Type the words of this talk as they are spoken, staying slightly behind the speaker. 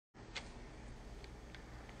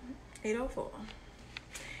8:04.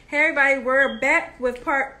 Hey everybody, we're back with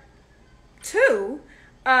part 2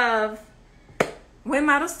 of When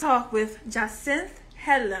Models Talk with Jacinth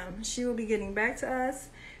Headlam. She will be getting back to us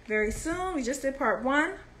very soon. We just did part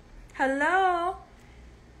 1. Hello,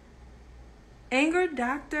 Anger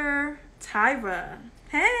Dr. Tyra.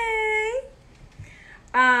 Hey.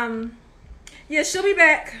 Yeah, she'll be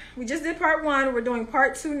back. We just did part 1. We're doing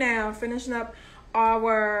part 2 now, finishing up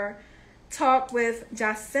our talk with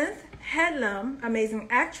Jacinth Headlam, amazing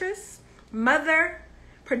actress, mother,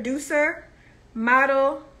 producer,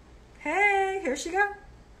 model. Hey, here she go.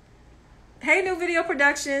 Hey, New Video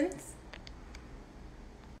Productions.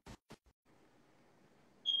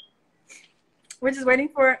 We're just waiting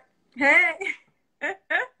for it. Hey.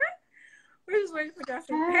 We're just waiting for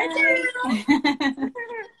Jacinth. Hey, Kim.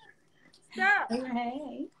 Stop.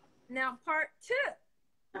 Hey. Now, part 2.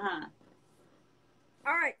 Uh-huh.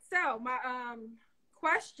 All right, so my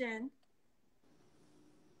question.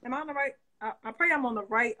 Am I on the right? I pray I'm on the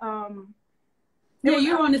right. Yeah,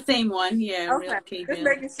 you're on the same one. Yeah, okay. Real Just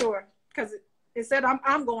making sure because it said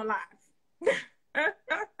I'm going live.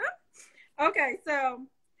 Okay, so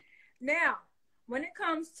now when it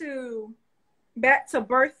comes to back to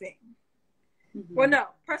birthing, well, no,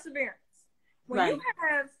 perseverance. When you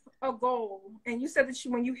have a goal and you said that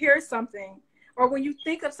when you hear something or when you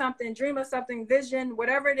think of something, dream of something, vision,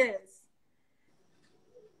 whatever it is,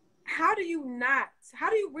 how do you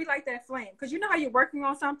relight that flame? Because you know how you're working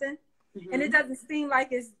on something and it doesn't seem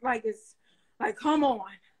like it's like, come on.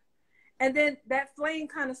 And then that flame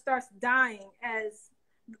kind of starts dying as,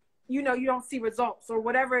 you don't see results or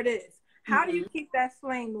whatever it is. How do you keep that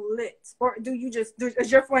flame lit? Or is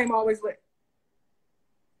your flame always lit?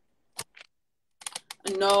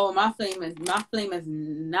 No, my flame is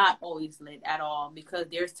not always lit at all because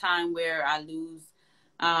there's time where I lose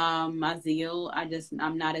my zeal.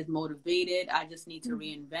 I'm not as motivated. I just need to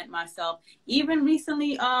reinvent myself. Even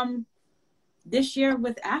recently, this year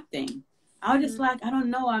with acting, I was just like, I don't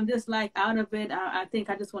know. I'm just like out of it. I think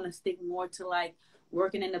I just want to stick more to like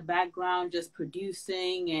working in the background, just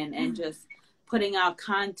producing and just putting out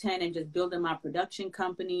content and just building my production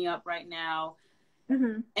company up right now.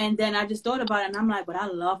 And then I just thought about it and I'm like, but I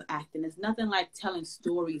love acting. It's nothing like telling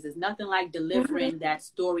stories. It's nothing like delivering that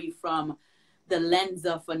story from the lens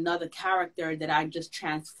of another character that I just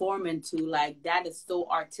transform into. Like that is so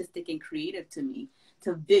artistic and creative to me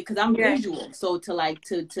because I'm visual. So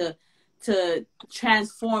to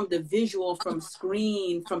transform the visual from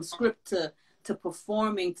script to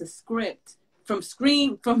performing to script, from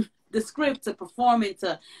the script to performing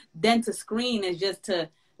to screen is just to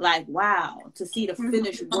like, wow, to see the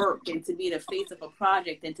finished work and to be the face of a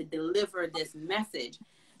project and to deliver this message.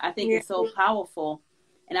 I think it's so powerful.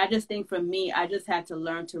 And I just think for me, I just had to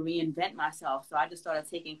learn to reinvent myself. So I just started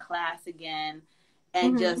taking class again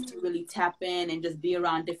and just really tap in and just be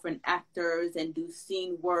around different actors and do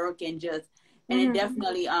scene work and it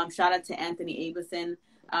definitely, shout out to Anthony Abelson.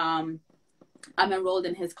 I'm enrolled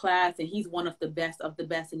in his class and he's one of the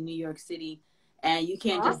best in New York City. And you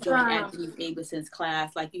can't just join Anthony Abelson's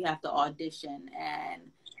class. Like you have to audition. And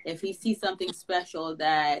if he sees something special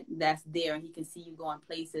that's there and he can see you going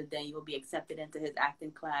places, then you will be accepted into his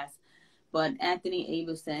acting class. But Anthony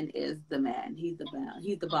Abelson is the man. He's the bomb.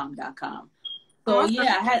 He's the bomb.com. So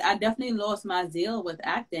I definitely lost my zeal with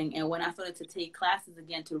acting. And when I started to take classes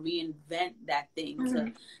again to reinvent that thing,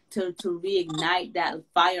 to reignite that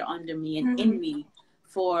fire under me and in me,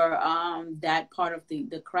 for that part of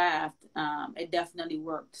the craft, it definitely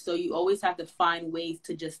worked. So you always have to find ways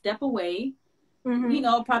to just step away,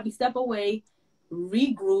 probably step away,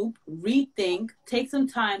 regroup, rethink, take some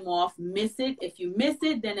time off, miss it. If you miss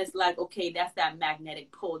it, then it's like, okay, that's that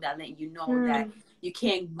magnetic pull that letting you know that you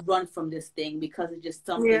can't run from this thing because it's just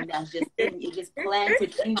something that's just in you, just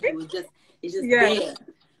planted in you. It's just there.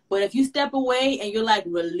 But if you step away and you're like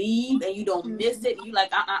relieved and you don't miss it, you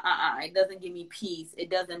like, it doesn't give me peace. It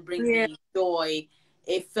doesn't bring me joy.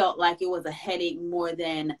 It felt like it was a headache more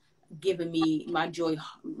than giving me my joy,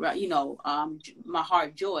 my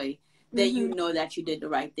heart joy. Then you know that you did the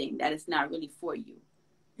right thing, that it's not really for you.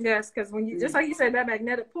 Yes, because when you, just like you said, that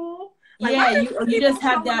magnetic pull. Like, you just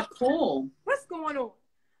have that pull. What's going on?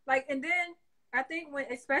 Like, and then I think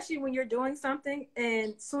especially when you're doing something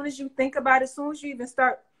and as soon as you think about it, as soon as you even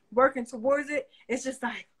start working towards it, it's just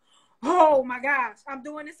like, oh my gosh, I'm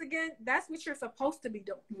doing this again. That's what you're supposed to be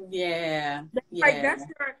doing. Like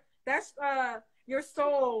that's your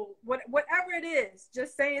soul, whatever it is,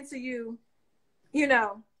 just saying to you,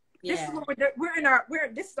 this is what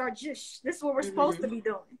this is our jish. This is what we're supposed to be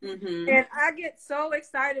doing. And I get so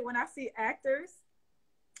excited when I see actors,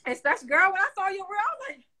 especially girl, when I saw you, I was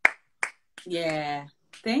like, Yeah.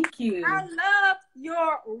 Thank I you. love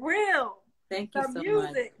your reel. Thank you The so much.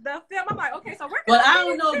 music, the film. I'm like, okay, so where can Well, I I see don't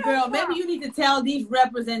these know, films girl. Maybe you need to tell these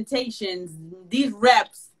representations, these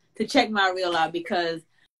reps, to check my reel out, because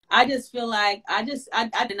I just feel like and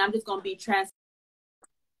I'm just gonna be transparent,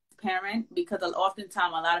 because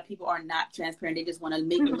oftentimes a lot of people are not transparent. They just want to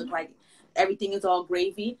make it look from? like everything is all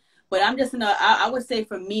gravy. But I'm just I would say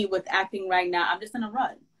for me with acting right now, I'm just in a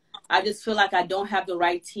rut. I just feel like I don't have the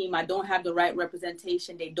right team. I don't have the right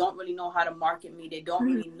representation. They don't really know how to market me. They don't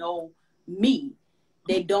really know me.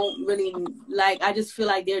 They don't really like, I just feel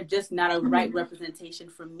like they're just not a right representation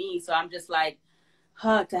for me. So I'm just like,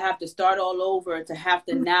 huh, to have to start all over, to have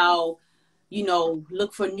to now,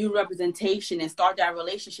 look for new representation and start that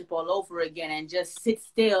relationship all over again and just sit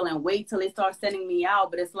still and wait till they start sending me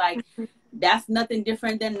out. But it's like, that's nothing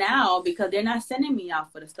different than now, because they're not sending me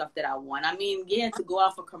out for the stuff that I want. I mean, yeah, to go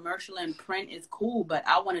out for commercial and print is cool, but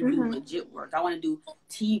I want to do legit work. I want to do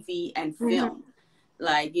TV and film.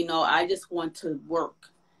 Like, I just want to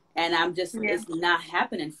work. And Yeah. it's not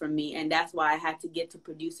happening for me. And that's why I had to get to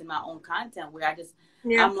producing my own content, where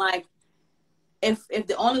Yeah. I'm like, if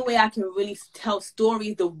the only way I can really tell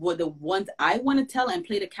stories, the ones I want to tell and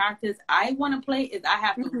play the characters I want to play, is I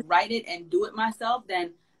have to write it and do it myself,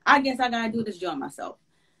 then I guess I gotta do this job myself.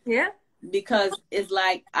 Yeah. Because it's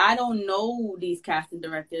like, I don't know these casting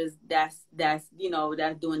directors that's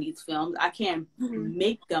doing these films. I can't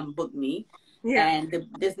make them book me. Yeah. And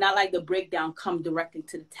it's not like the breakdown come directly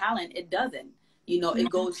to the talent. It doesn't. It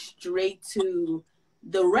goes straight to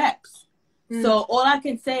the reps. So all I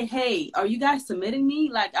can say, hey, are you guys submitting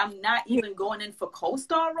me? Like, I'm not even going in for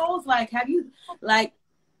co-star roles. Like,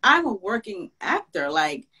 I'm a working actor.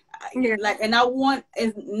 Like, and I want,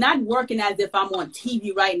 is not working as if I'm on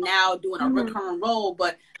TV right now doing a recurrent role,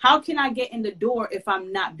 but how can I get in the door if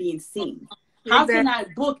I'm not being seen? How can I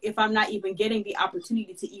book if I'm not even getting the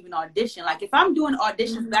opportunity to even audition? Like, if I'm doing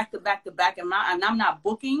auditions back to back to back and I'm not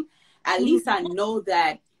booking, at least I know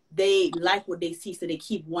that they like what they see, so they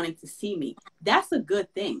keep wanting to see me. That's a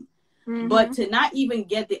good thing. But to not even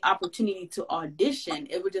get the opportunity to audition,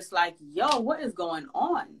 it was just like, yo, what is going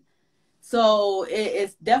on? So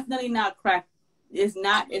it's definitely not crack. It's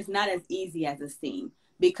not as easy as it seems.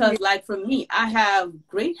 Because like for me, I have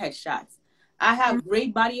great headshots. I have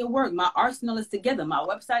great body of work. My arsenal is together. My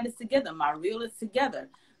website is together. My reel is together.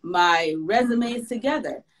 My resume is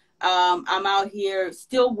together. I'm out here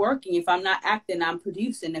still working. If I'm not acting, I'm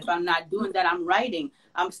producing. If I'm not doing that, I'm writing.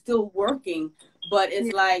 I'm still working. But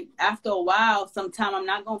it's like, after a while, sometimes I'm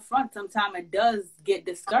not going to front. Sometimes it does get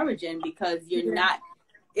discouraging, because you're not.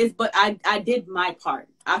 But I did my part.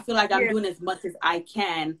 I feel like I'm doing as much as I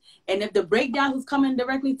can. And if the breakdown is coming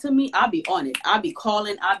directly to me, I'll be on it. I'll be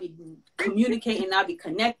calling. I'll be communicating. I'll be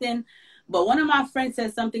connecting. But one of my friends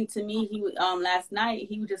said something to me. He last night.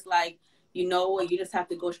 He was just like, you know what? You just have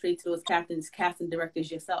to go straight to those casting directors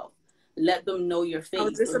yourself. Let them know your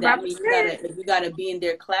face. Just So that about to means say you gotta be in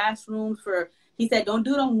their classrooms for. He said, don't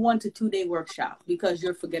do them 1 to 2 day workshops, because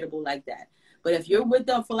you're forgettable like that. But if you're with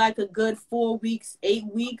them for like a good 4 weeks, 8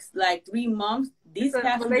 weeks, like 3 months, these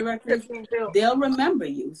casting directors, they'll remember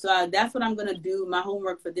you. So that's what I'm going to do. My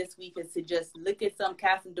homework for this week is to just look at some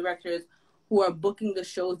casting directors who are booking the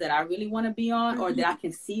shows that I really want to be on, or that I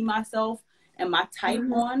can see myself and my type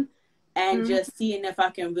on, and just seeing if I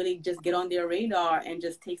can really just get on their radar and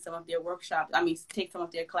just take some of their workshops. I mean, take some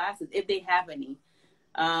of their classes if they have any.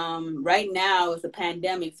 Right now it's a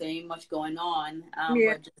pandemic, so ain't much going on.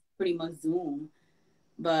 But just pretty much Zoom.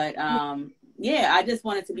 But I just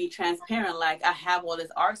wanted to be transparent. Like, I have all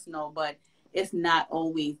this arsenal, but it's not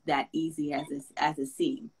always that easy as it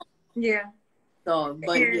seems. Yeah. So,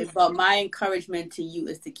 but my encouragement to you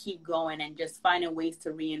is to keep going and just finding ways to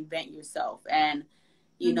reinvent yourself. And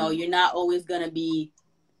you're not always gonna be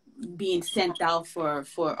being sent out for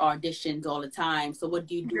auditions all the time. So what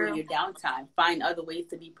do you do in your downtime? Find other ways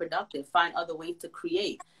to be productive. Find other ways to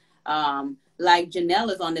create. Like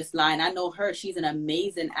Janelle is on this line. I know her. She's an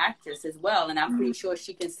amazing actress as well. And I'm pretty sure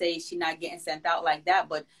she can say she's not getting sent out like that,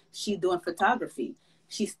 but she's doing photography.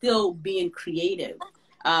 She's still being creative.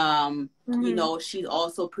 She's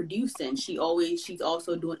also producing. She's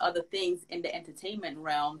also doing other things in the entertainment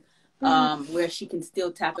realm, where she can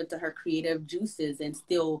still tap into her creative juices and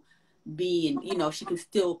still be, she can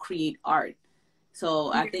still create art.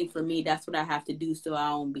 So I think for me, that's what I have to do, so I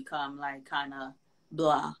don't become like kind of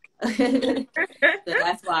blah. So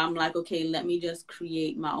that's why I'm like, okay, let me just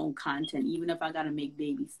create my own content, even if I got to make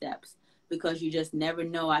baby steps, because you just never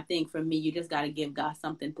know. I think for me, you just got to give God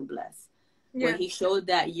something to bless. When he showed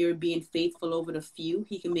that you're being faithful over the few,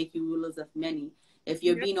 he can make you rulers of many. If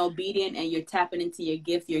you're being obedient and you're tapping into your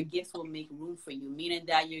gifts will make room for you, meaning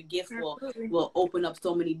that your gift will open up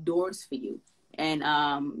so many doors for you. And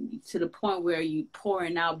to the point where you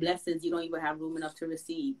pouring out blessings you don't even have room enough to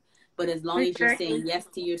receive. But as long as you're saying yes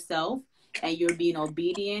to yourself and you're being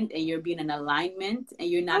obedient and you're being in alignment and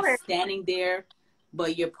you're not standing there,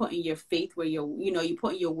 but you're putting your faith where you're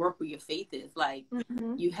putting your work where your faith is. Like,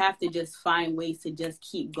 you have to just find ways to just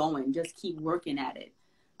keep going, just keep working at it,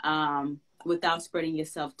 without spreading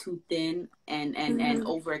yourself too thin and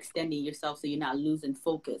overextending yourself so you're not losing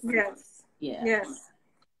focus. Yes.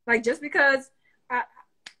 Like, just because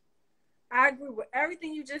I agree with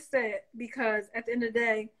everything you just said, because at the end of the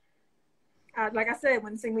day, like I said,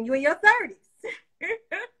 when you're in your 30s,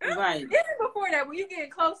 right? Even before that, when you're getting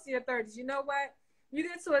close to your 30s, you know what? You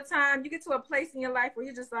get to a place in your life where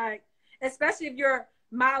you're just like, especially if you're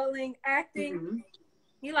modeling, acting,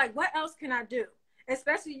 you're like, what else can I do?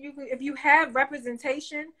 Especially if you have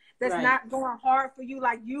representation that's not going hard for you,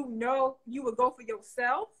 like, you would go for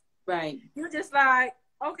yourself. Right. You're just like,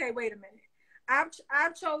 okay, wait a minute.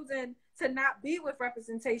 I've chosen to not be with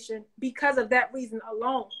representation because of that reason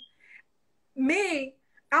alone. Me,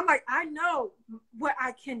 I'm like, I know what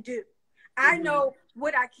I can do. I know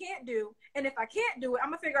what I can't do. And if I can't do it, I'm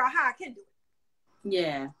going to figure out how I can do it.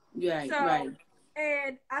 Yeah. Right.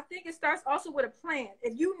 And I think it starts also with a plan.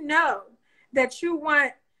 If you know that you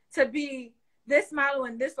want to be this model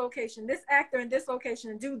in this location, this actor in this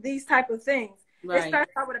location, and do these type of things, it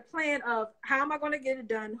starts out with a plan of how am I going to get it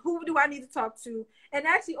done? Who do I need to talk to? And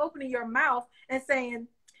actually opening your mouth and saying,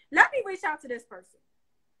 let me reach out to this person.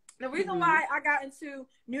 The reason why I got into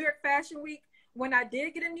New York Fashion Week, when I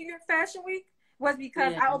did get in New York Fashion Week, was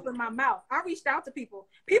because I opened my mouth. I reached out to people.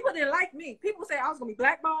 People didn't like me. People say I was going to be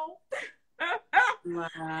blackballed.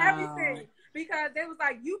 Everything. Because they was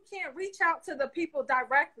like, you can't reach out to the people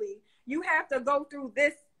directly. You have to go through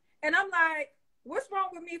this. And I'm like, what's wrong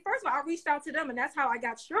with me? First of all, I reached out to them, and that's how I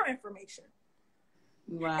got your information.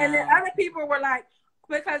 Wow. And then other people were like,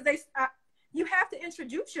 because you have to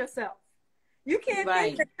introduce yourself. You can't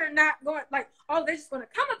think that you're not going, like, oh, they're just going to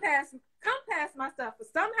come past my stuff. But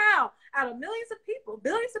somehow, out of billions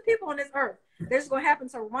of people on this earth, they're just going to happen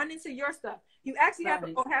to run into your stuff. You actually have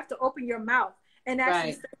to open your mouth and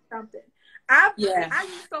actually say something. I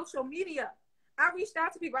use social media. I reached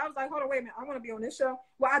out to people. I was like, hold on, wait a minute. I want to be on this show.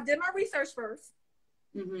 Well, I did my research first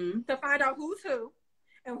to find out who's who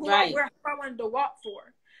and who I wanted to walk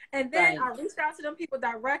for. And then I reached out to them people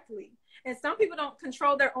directly. And some people don't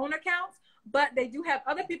control their own accounts, but they do have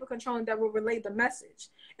other people controlling that will relay the message.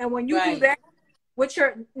 And when you do that, which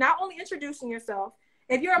you're not only introducing yourself,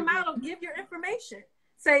 if you're a model, give your information.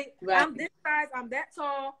 Say, I'm this size, I'm that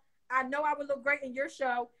tall. I know I would look great in your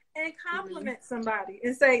show. And compliment somebody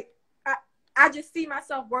and say, I just see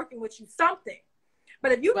myself working with you, something.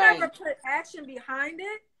 But if you never put action behind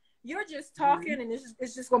it, you're just talking and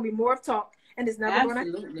it's just going to be more of talk. And it's never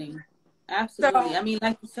going to Absolutely. So, I mean,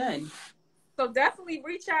 like you said. So definitely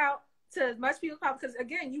reach out to as much people as possible. Because,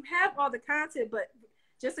 again, you have all the content, but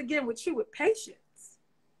just, again, with patience.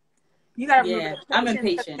 You got to remember I'm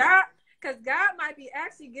impatient. Because God might be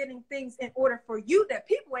actually getting things in order for you that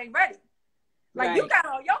people ain't ready. Like, you got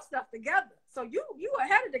all your stuff together. So you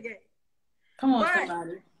ahead of the game. Come on,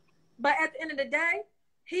 somebody. But at the end of the day,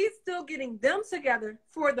 he's still getting them together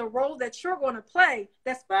for the role that you're going to play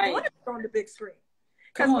that's going to be on the big screen.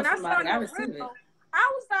 Because when I saw your reel,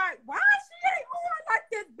 I was like, why she ain't on like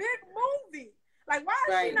this big movie? Like, why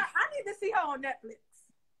is she not? I need to see her on Netflix.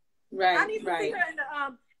 I need to see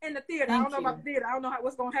her in the theater. I don't know about the theater. I don't know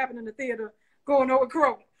what's going to happen in the theater going over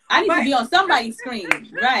Crow. I need to be on somebody's screen.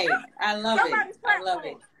 I love it. I love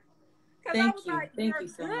it. Thank you. Like, thank you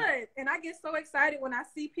so much. And I get so excited when I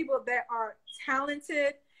see people that are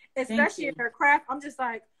talented, especially in their craft. I'm just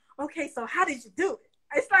like, okay, so how did you do it?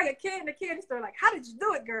 It's like a kid in the candy store, like, how did you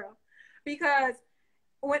do it, girl? Because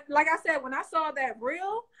like I said, when I saw that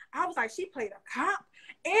reel, I was like, she played a cop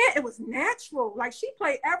and it was natural. Like, she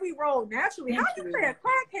played every role naturally. How do you play a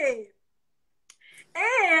crackhead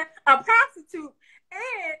and a prostitute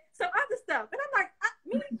and some other stuff? And I'm like,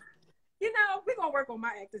 we're going to work on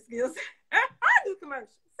my acting skills. I do commercials.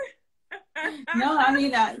 No, I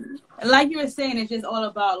mean, like you were saying, it's just all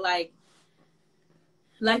about, like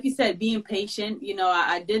you said, being patient.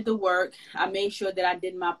 I did the work. I made sure that I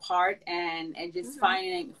did my part and just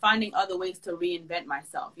finding other ways to reinvent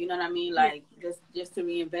myself. You know what I mean? Like, just to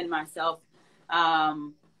reinvent myself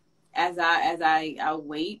as I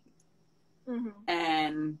wait.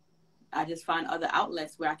 And I just find other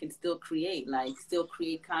outlets where I can still create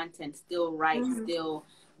content, still write, still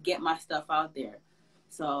get my stuff out there.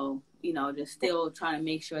 So, just still trying to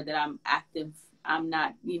make sure that I'm active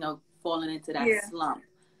you know, falling into that Yeah. slump.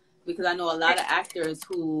 Because I know a lot of actors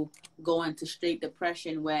who go into straight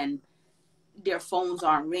depression when their phones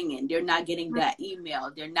aren't ringing, they're not getting that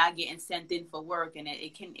email, they're not getting sent in for work, and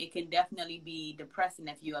it can definitely be depressing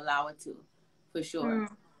if you allow it to, for sure.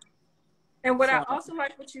 And what I So also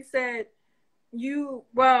like what you said,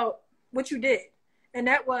 what you did, and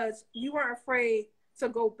that was you weren't afraid to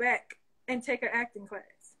go back and take an acting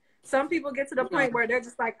class. Some people get to the yeah. point where they're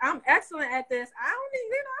just like, I'm excellent at this. I don't need,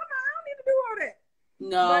 I don't need to do all that.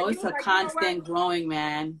 No, But you it's were a like, you know what? constant growing,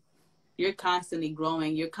 man. You're constantly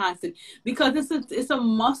growing. You're constant, because it's a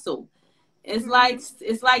muscle. It's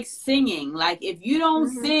like singing. Like if you don't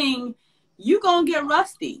sing, you gonna get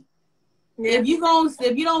rusty. Yeah. If you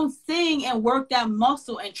don't sing and work that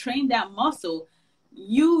muscle and train that muscle,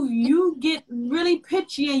 you get really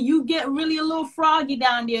pitchy and you get really a little froggy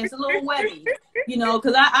down there. It's a little webby, you know.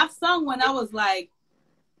 Because I sung when I was like,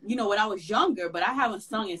 you know, when I was younger, but I haven't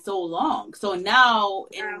sung in so long. So now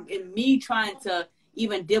in me trying to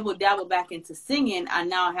even dibble dabble back into singing, I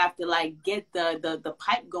now have to like get the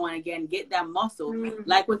pipe going again, get that muscle.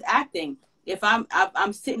 Like with acting, if I'm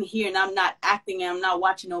sitting here and I'm not acting and I'm not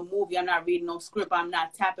watching no movie, I'm not reading no script, I'm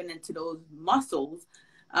not tapping into those muscles,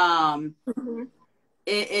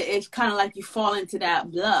 it's kind of like you fall into that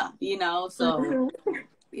blah, you know. So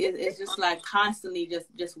it's just like constantly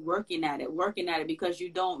just working at it because you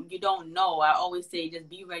don't know. I always say just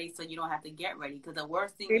be ready so you don't have to get ready, because the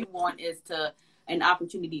worst thing you want is to an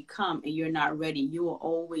opportunity come and you're not ready. You will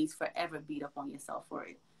always forever beat up on yourself for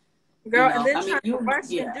it, Girl, you know? and then I mean, trying to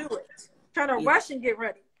rush and do it. Trying to rush and get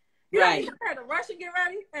ready. You know, you had to rush and get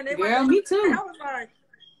ready, and they girl, me too. I was like,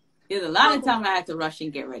 there's a lot of time I had to rush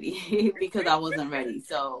and get ready because I wasn't ready.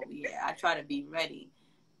 So yeah, I try to be ready.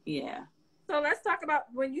 Yeah. So let's talk about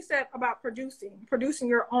when you said about producing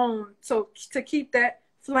your own. So to keep that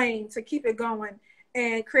flame, to keep it going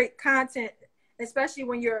and create content, especially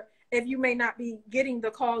when if you may not be getting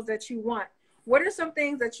the calls that you want. What are some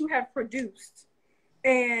things that you have produced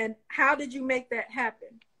and how did you make that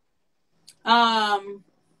happen? I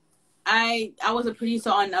was a producer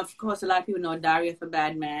on, of course, a lot of people know Diary of a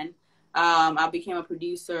Bad Man. I became a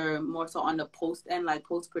producer more so on the post end, like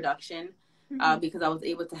post production. Because I was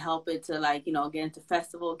able to help it to, like, you know, get into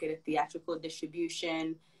festival, get a theatrical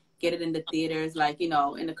distribution, get it in the theaters, like, you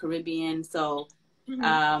know, in the Caribbean. So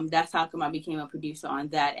that's how come I became a producer on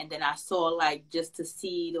that. And then I saw, like, just to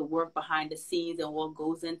see the work behind the scenes and what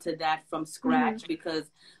goes into that from scratch.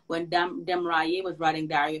 Because when Demraye was writing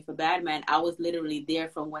Diary of a Bad Man, I was literally there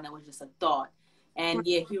from when it was just a thought. And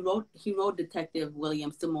yeah, he wrote Detective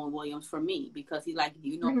Simone Williams for me, because he's like, do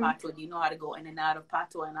you know patois? Do you know how to go in and out of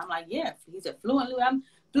patois? And I'm like, yeah. He said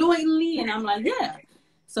fluently, and I'm like, yeah.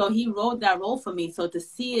 So he wrote that role for me. So to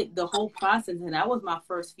see it, the whole process, and that was my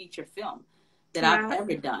first feature film that I've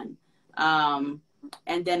ever done. And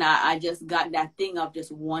then I just got that thing of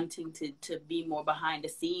just wanting to be more behind the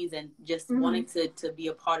scenes and just wanting to be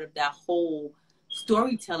a part of that whole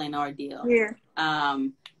storytelling ordeal. Yeah.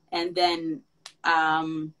 And then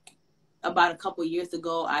about a couple of years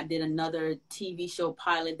ago, I did another TV show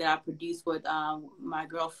pilot that I produced with my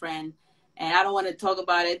girlfriend, and I don't want to talk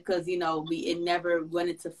about it because, you know, it never went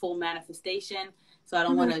into full manifestation, so I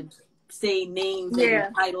don't want to say names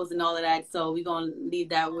and titles and all of that, so we're going to leave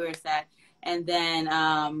that where it's at. And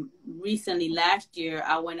then recently, last year,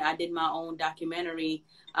 I did my own documentary,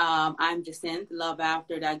 I'm Jacinth, Love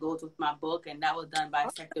After, that goes with my book, and that was done by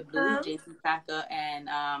Sector Blue, Jacinth Headlam,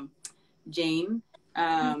 and Jane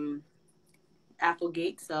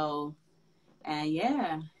Applegate. So, and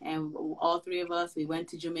yeah, and all three of us, we went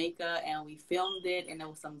to Jamaica and we filmed it, and there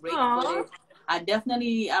was some great footage. I'm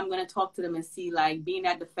going to talk to them and see, like, being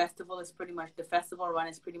at the festival is pretty much, the festival run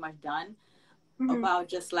is pretty much done, about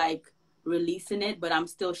just like releasing it, but I'm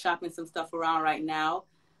still shopping some stuff around right now.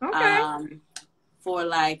 For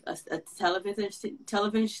like a television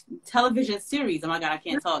series. Oh my God, I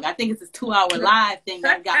can't talk. I think it's a 2-hour live thing.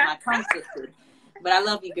 I've got my tongue twisted. But I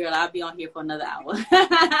love you, girl. I'll be on here for another hour.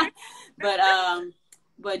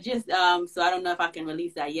 but just so I don't know if I can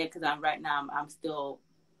release that yet, because I'm still,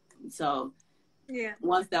 so yeah.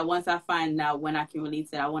 Once I find out when I can release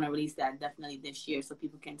it, I want to release that definitely this year so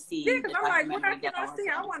people can see. Yeah, because I'm like, when I see,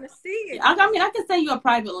 I want to see it. Yeah, I mean, I can send you a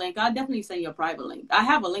private link. I'll definitely send you a private link. I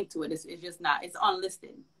have a link to it. It's just not. It's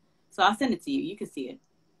unlisted, so I'll send it to you. You can see it.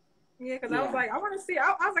 Yeah, because I was like, I want to see. I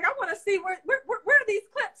was like, I want to see where are these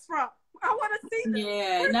clips from? I want to see them.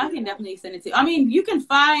 Yeah, no, I can definitely send it to you. I mean, you can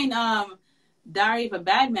find Diary of a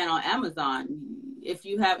Bad Man on Amazon. If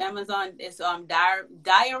you have Amazon, it's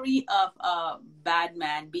Diary of a Bad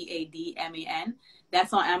Man, BADMAN.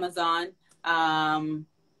 That's on Amazon.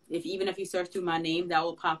 even if you search through my name, that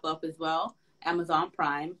will pop up as well. Amazon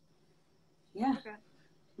Prime. Yeah. Okay.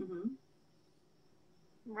 Mm-hmm.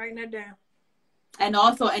 I'm writing that down. And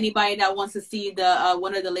also anybody that wants to see the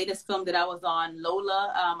one of the latest film that I was on,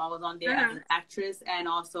 Lola, I was on there as an actress and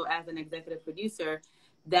also as an executive producer.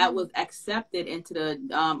 That was accepted into the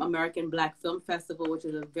American Black Film Festival, which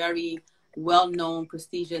is a very well-known,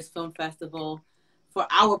 prestigious film festival for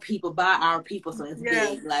our people, by our people. So it's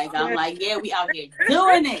big. Like, I'm like, yeah, we out here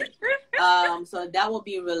doing it. So that will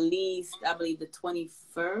be released, I believe, the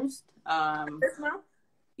 21st. This month?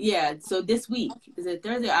 Yeah, so this week. Is it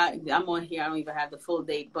Thursday? I'm on here. I don't even have the full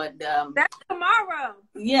date, but that's tomorrow.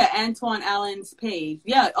 Yeah, Antoine Allen's page.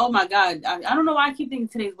 Yeah. Oh my God. I don't know why I keep thinking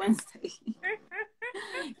today's Wednesday.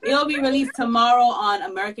 It'll be released tomorrow on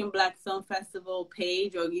American Black Film Festival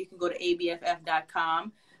page, or you can go to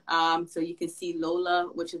abff.com. So you can see Lola,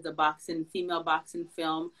 which is a female boxing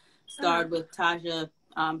film, starred with Taja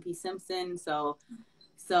P. Simpson. So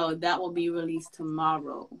that will be released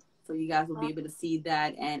tomorrow. So you guys will be able to see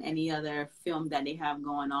that and any other film that they have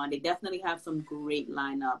going on. They definitely have some great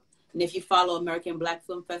lineup. And if you follow American Black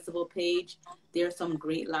Film Festival page, there's some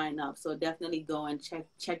great lineup. So definitely go and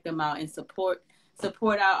check them out and support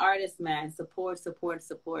our artists, man. Support.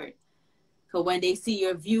 So when they see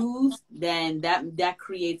your views, then that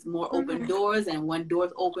creates more open doors. And when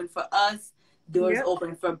doors open for us, doors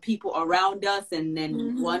open for people around us. And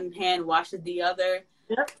then one hand washes the other.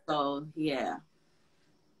 Yep. So, yeah.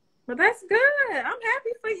 Well, that's good. I'm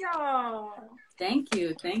happy for y'all. Thank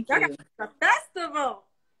you. Y'all got the festival.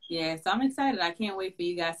 Yeah, so I'm excited. I can't wait for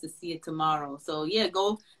you guys to see it tomorrow. So, yeah,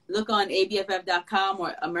 go look on abff.com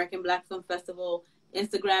or American Black Film Festival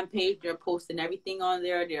Instagram page. They're posting everything on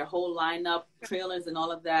there, their whole lineup, trailers, and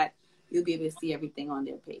all of that. You'll be able to see everything on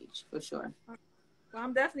their page for sure. Well,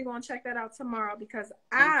 I'm definitely going to check that out tomorrow because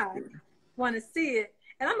I want to see it.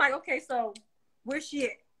 And I'm like, okay, so where's she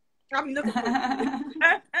at? I'll be looking for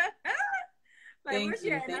it. Like, where's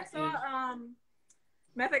she at? And I saw,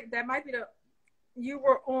 matter of fact, that might be you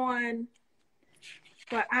were on,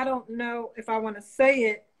 but I don't know if I want to say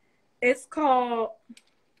it. It's called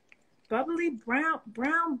Bubbly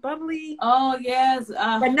Brown Bubbly. Oh yes,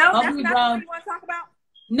 but no, that's not what you want to talk about.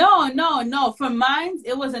 No. For mine,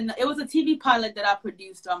 it was a TV pilot that I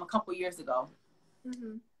produced a couple years ago.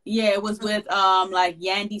 Mm-hmm. Yeah, it was with like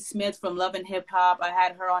Yandy Smith from Love and Hip Hop. I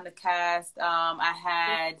had her on the cast. I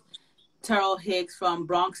had Terrell Hicks from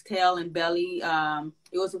Bronx Tale and Belly.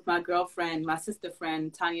 It was with my girlfriend, my sister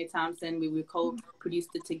friend, Tanya Thompson. We co-produced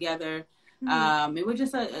it together. Mm-hmm. It was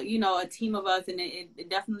just a team of us, and it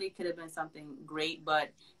definitely could have been something great, but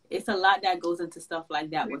it's a lot that goes into stuff like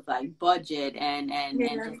that with like budget and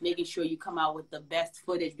just making sure you come out with the best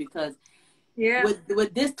footage because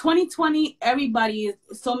with this 2020,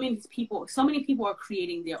 so many people are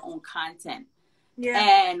creating their own content.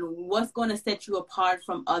 Yeah. And what's going to set you apart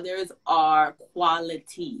from others are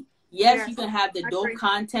quality. Yes, you can have the dope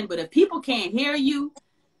content, but if people can't hear you,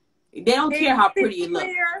 they don't care how pretty you look.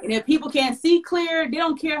 And if people can't see clear, they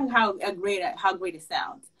don't care how great it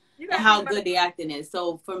sounds and how good the acting is.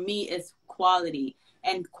 So for me, it's quality.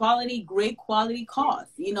 And great quality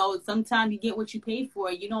costs. Sometimes you get what you pay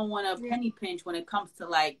for. You don't want to penny pinch when it comes to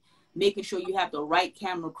like making sure you have the right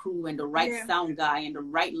camera crew and the right sound guy and the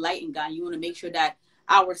right lighting guy. You want to make sure that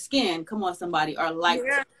our skin, come on somebody, are light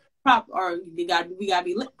or we got to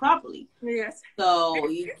be lit properly. Yes. So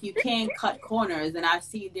you can't cut corners. And I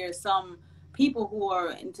see there's some people who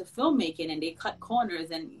are into filmmaking and they cut corners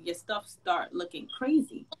and your stuff start looking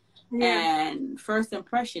crazy. Yeah. And first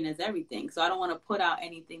impression is everything. So I don't want to put out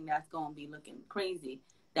anything that's going to be looking crazy.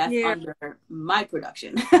 That's under my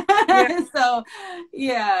production. So,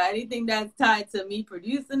 anything that's tied to me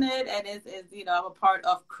producing it and is I'm a part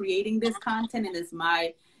of creating this content and it's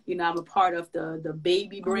my, I'm a part of the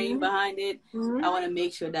baby brain behind it. I want to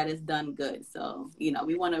make sure that it's done good. So,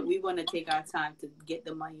 we want to take our time to get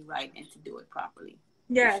the money right and to do it properly.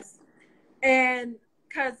 Yes. And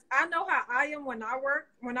because I know how I am when I work,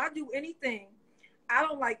 when I do anything, I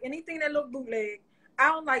don't like anything that look bootleg. I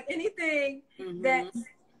don't like anything that's,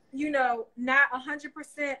 not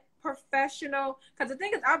 100% professional. Because the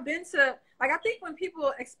thing is, I've been to, I think when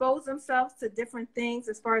people expose themselves to different things,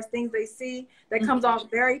 as far as things they see, that comes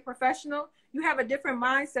off very professional, you have a different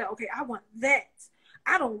mindset. Okay, I want that.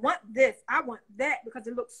 I don't want this. I want that because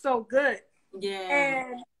it looks so good. Yeah.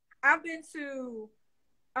 And I've been to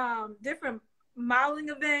different modeling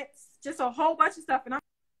events, just a whole bunch of stuff, and I'm,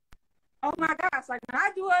 oh my gosh, like when I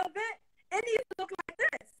do an event, it needs to look like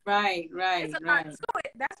this. Right. It's a lot to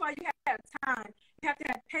it. That's why you have time. You have to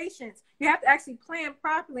have patience. You have to actually plan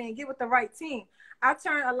properly and get with the right team. I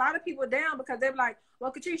turn a lot of people down because they're like,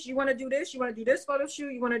 well, Katrice, you want to do this? You want to do this photo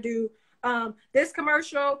shoot? You want to do this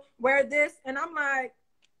commercial? Wear this? And I'm like,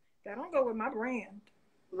 that don't go with my brand.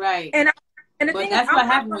 Right. And the but thing that's is, what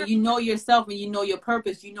happens when you know yourself and you know your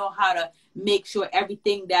purpose. You know how to make sure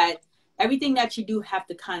everything that you do have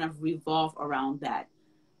to kind of revolve around that.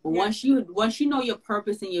 But once you know your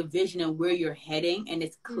purpose and your vision and where you're heading and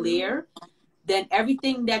it's clear, then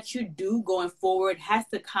everything that you do going forward has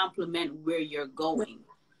to complement where you're going.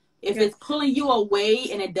 If it's pulling you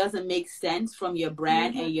away and it doesn't make sense from your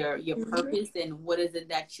brand and your purpose and what is it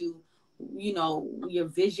that you know, your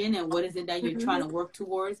vision and what is it that you're trying to work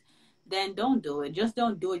towards, then don't do it. Just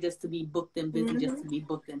don't do it just to be booked and busy, just to be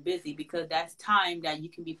booked and busy, because that's time that you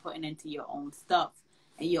can be putting into your own stuff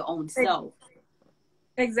and your own self.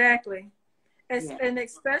 Exactly. And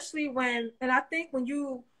especially and I think when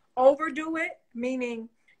you overdo it, meaning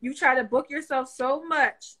you try to book yourself so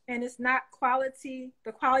much and it's not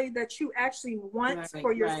the quality that you actually want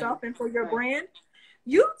for yourself and for your brand,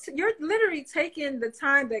 you're literally taking the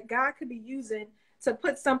time that God could be using to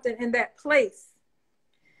put something in that place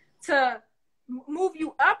to move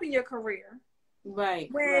you up in your career.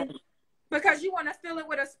 Because you want to fill it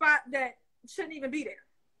with a spot that shouldn't even be there.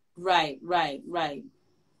 Right.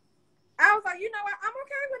 I was like, you know what? I'm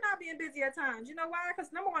okay with not being busy at times. You know why?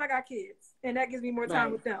 Because number one, I got kids, and that gives me more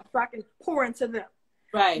time with them, so I can pour into them.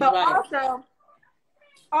 But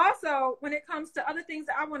also, when it comes to other things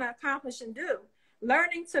that I want to accomplish and do,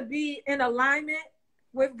 learning to be in alignment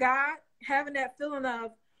with God, having that feeling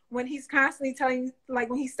of when He's constantly telling you, like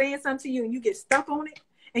when He's saying something to you, and you get stuck on it,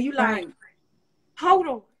 and you like, hold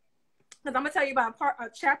on, because I'm gonna tell you about a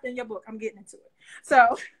chapter in your book. I'm getting into it.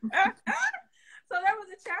 So. So there was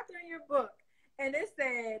a chapter in your book, and it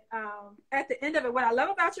said at the end of it, what I love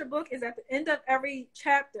about your book is at the end of every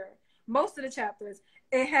chapter, most of the chapters,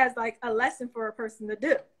 it has like a lesson for a person to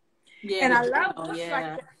do. And I love books like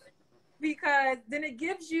that because then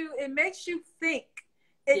it makes you think.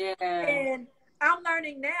 And I'm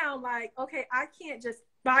learning now, like, okay, I can't just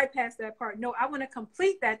bypass that part. No, I want to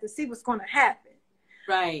complete that to see what's going to happen.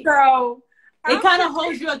 So it kind of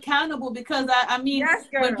holds you accountable because I mean,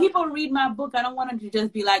 when people read my book, I don't want them to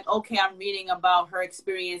just be like, okay, I'm reading about her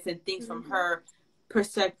experience and things from her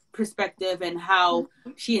perspective and how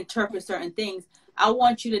she interprets certain things. I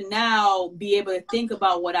want you to now be able to think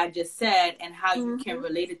about what I just said and how you can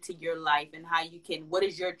relate it to your life and how you can, what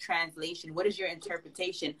is your translation? What is your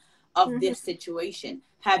interpretation of this situation?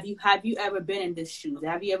 Have you ever been in this shoes?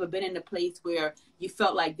 Have you ever been in a place where you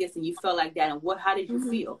felt like this and you felt like that? And how did you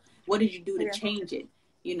feel? What did you do to change it?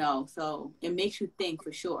 You know, so it makes you think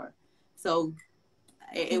for sure. So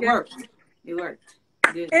it worked. It worked.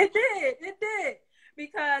 It did.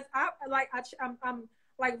 Because I'm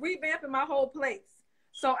like revamping my whole place.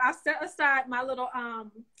 So I set aside my little,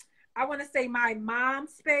 I want to say my mom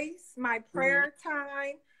space, my prayer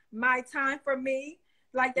time, my time for me.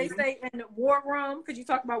 Like they say in the War Room, because you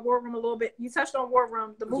talked about War Room a little bit. You touched on War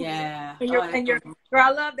Room, the movie. Yeah. Girl,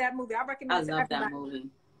 I love that movie. I recommend it to everybody. I love that movie.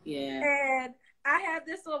 Yeah. And I have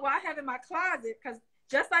this I have in my closet, because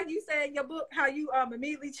just like you said in your book, how you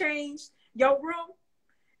immediately changed your room,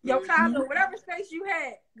 your closet, whatever space you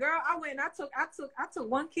had. Girl, I went and I took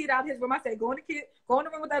one kid out of his room. I said, go in the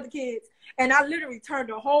room with other kids. And I literally turned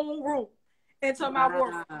the whole room into my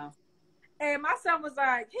wardrobe. And my son was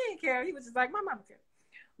like, he didn't care. He was just like, my mama cared.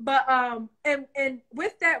 But and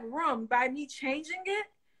with that room, by me changing it,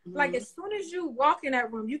 like as soon as you walk in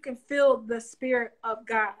that room, you can feel the spirit of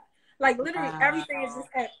God. Like literally everything is just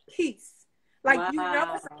at peace. Like you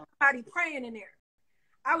know somebody praying in there.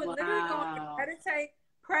 I would literally go and meditate,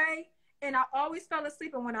 pray, and I always fell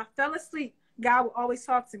asleep. And when I fell asleep, God would always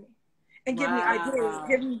talk to me and give me ideas,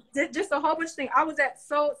 give me just a whole bunch of things. I was at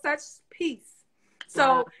such peace.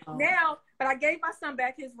 So now, but I gave my son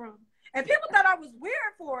back his room. And people thought I was weird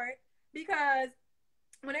for it, because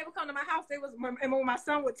when they would come to my house, and when my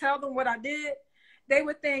son would tell them what I did, they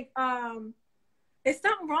would think, is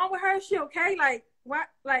something wrong with her? Is she okay? Like, what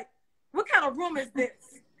kind of room is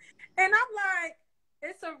this? And I'm like,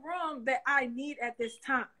 it's a room that I need at this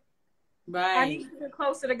time. I need to get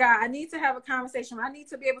closer to God. I need to have a conversation. I need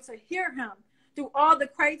to be able to hear him through all the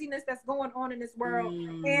craziness that's going on in this world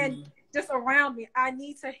and just around me. I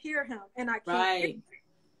need to hear him, and I can't.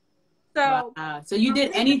 So, so you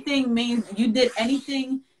did anything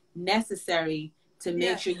necessary to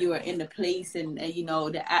make sure you were in the place and you know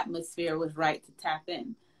the atmosphere was right to tap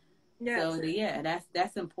in. So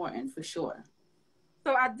that's important for sure.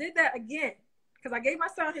 So I did that again because I gave my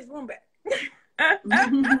son his room back.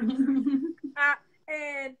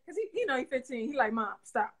 And because he's 15, he like, Mom,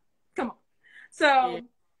 stop, come on. So Yeah.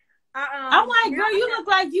 I'm like, girl, you look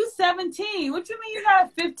like you 17. What you mean you got a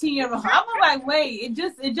 15-year-old? I'm like, wait, it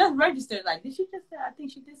just registered. Like, did she just say? I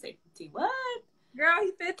think she did say 15. What? Girl,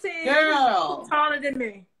 he's 15. Girl, he's taller than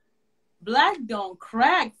me. Black don't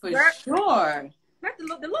crack for sure.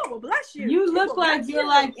 The Lord will bless you. You look like you're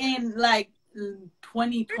like in like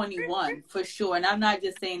 2021 for sure. And I'm not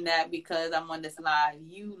just saying that because I'm on this live.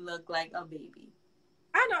 You look like a baby.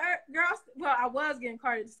 I know, girls. Well, I was getting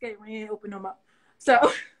carted to skate ring and open them up.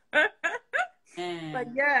 So, but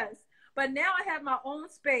yes. But now I have my own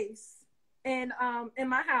space in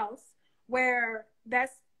my house where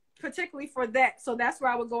that's particularly for that. So that's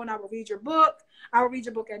where I would go and I would read your book. I would read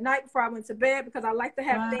your book at night before I went to bed because I like to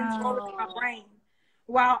have things rolling in my brain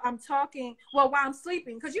while I'm talking. Well, while I'm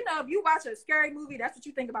sleeping, because if you watch a scary movie, that's what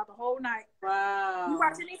you think about the whole night. Wow. You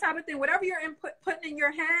watch any type of thing, whatever you're putting in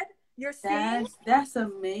your head, you're seeing. That's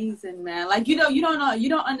amazing, man. Like you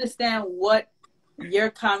don't understand what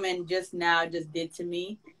your comment just now just did to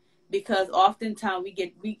me, because oftentimes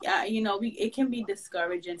it can be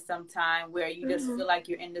discouraging sometimes where you just feel like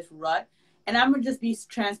you're in this rut. And I'm gonna just be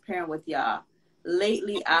transparent with y'all.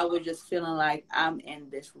 Lately, I was just feeling like I'm in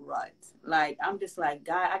this rut. Like I'm just like,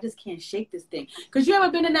 God, I just can't shake this thing. Because you ever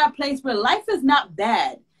been in that place where life is not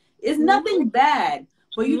bad, it's nothing bad,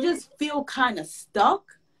 but you just feel kind of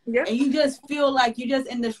stuck. Yep. And you just feel like you're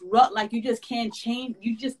just in this rut, like you just can't change,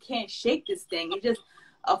 you just can't shake this thing. It's just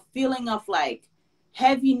a feeling of like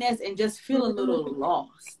heaviness and just feel a little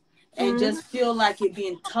lost and just feel like you're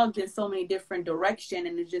being tugged in so many different directions.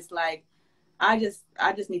 And it's just like, I just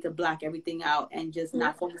need to block everything out and just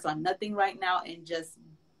not focus on nothing right now and just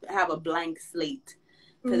have a blank slate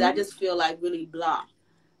because I just feel like really blah.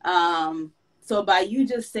 So by you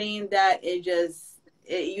just saying that,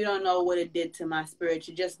 you don't know what it did to my spirit.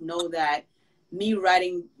 You just know that me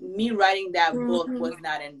writing that book was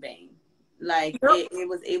not in vain. Like it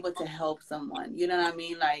was able to help someone. You know what I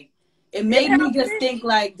mean? Like it made me just think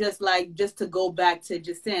just to go back to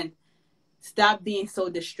Jacinth. Stop being so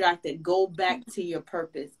distracted. Go back to your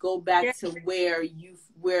purpose. Go back to where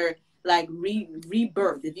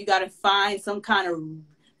rebirth. If you got to find some kind of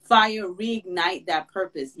fire, reignite that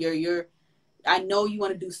purpose. I know you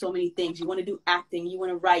want to do so many things. You want to do acting. You want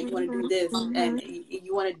to write. You want to do this, and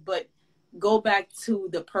you want to. But go back to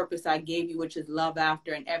the purpose I gave you, which is love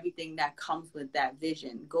after, and everything that comes with that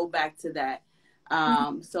vision. Go back to that.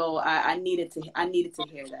 So I needed to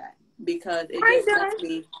hear that because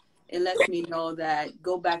it lets me know that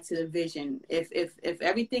go back to the vision. If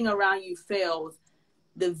everything around you fails,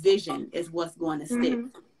 the vision is what's going to stick.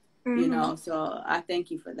 So I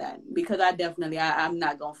thank you for that because I'm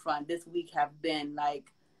not gonna front. This week have been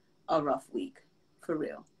like a rough week, for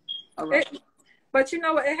real. But you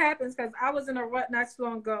know what? It happens because I was in a rut not too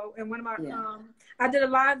long ago, and one of my I did a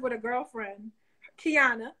live with a girlfriend,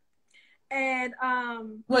 Kiana, and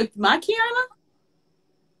wait, my Kiana?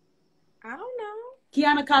 I don't know.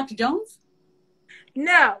 Kiana Cox Jones?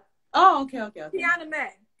 No. Oh, okay. Kiana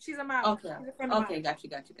May. She's a model. Okay. She's a friend of mine. Got you.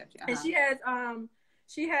 And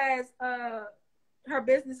she has her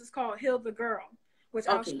business is called Heal the Girl, which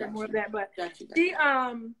I'll share more of that. But she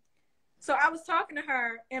so I was talking to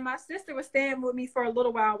her, and my sister was staying with me for a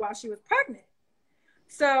little while she was pregnant.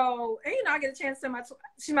 So, and I get a chance to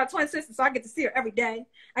she's my twin sister, so I get to see her every day.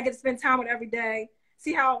 I get to spend time with her every day,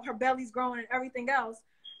 see how her belly's growing and everything else.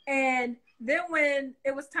 And then when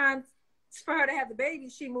it was time for her to have the baby,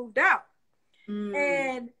 she moved out.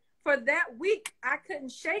 And for that week, I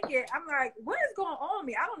couldn't shake it. I'm like, what is going on with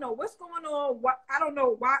me? I don't know what's going on. I don't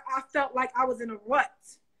know why I felt like I was in a rut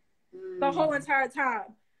the whole entire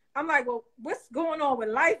time. I'm like, well, what's going on with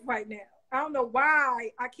life right now? I don't know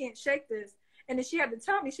why I can't shake this. And then she had to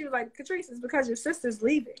tell me, she was like, Catrice, it's because your sister's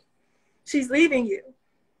leaving. She's leaving you.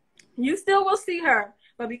 You still will see her,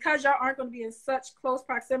 but because y'all aren't going to be in such close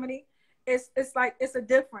proximity, it's like, it's a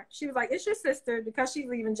difference. She was like, it's your sister. Because she's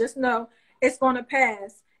leaving, just know it's going to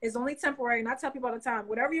pass. It's only temporary. And I tell people all the time,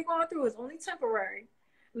 whatever you're going through is only temporary.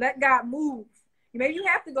 Let God move. Maybe you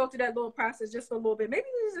have to go through that little process just for a little bit. Maybe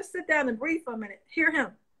you just sit down and breathe for a minute. Hear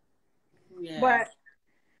him. Yeah.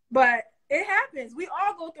 But it happens. We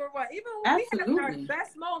all go through a rut. Even when we have our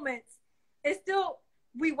best moments, it's still,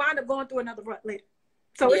 we wind up going through another rut later.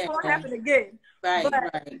 So it's going to happen again. But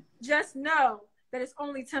just know that it's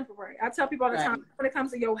only temporary. I tell people all the time, when it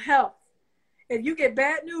comes to your health, if you get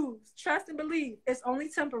bad news, trust and believe it's only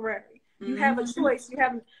temporary. You have a choice.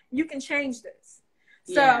 You can change this.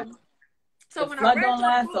 So when I read don't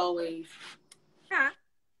last book, always. Huh?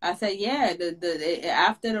 I said,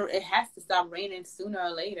 it has to stop raining sooner or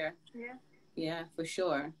later. Yeah. Yeah, for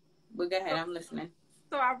sure. But go ahead, I'm listening.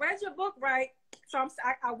 So I read your book, right? So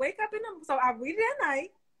I wake up so I read it at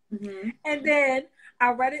night, and then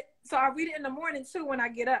I read it. So I read it in the morning too when I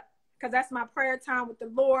get up, because that's my prayer time with the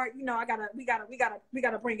Lord. You know, we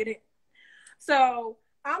gotta bring it in. So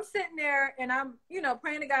I'm sitting there and I'm,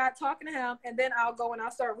 praying to God, talking to him, and then I'll go and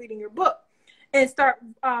I'll start reading your book and start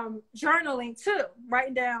journaling too,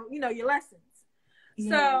 writing down, your lessons.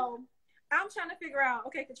 Yeah. So I'm trying to figure out,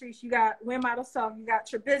 okay, Catrice, you got Win Model Self, you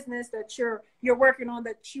got your business that you're working on,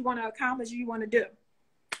 that you want to accomplish, you want to do.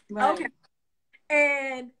 Right. Okay.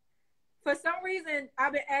 And for some reason,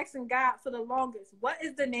 I've been asking God for the longest, what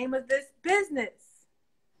is the name of this business?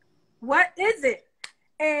 What is it?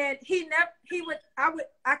 And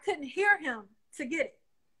I couldn't hear him to get it.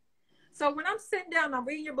 So when I'm sitting down, I'm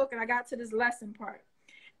reading your book, and I got to this lesson part,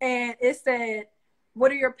 and it said,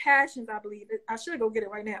 what are your passions? I believe I should go get it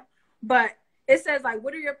right now, but it says, like,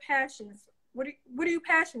 what are your passions? What are you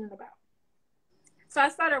passionate about? So I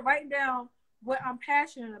started writing down what I'm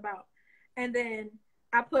passionate about. And then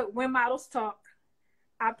I put When Models Talk.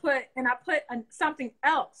 I put something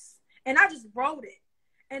else, and I just wrote it.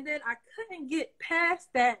 And then I couldn't get past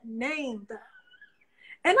that name, though.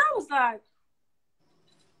 And I was like,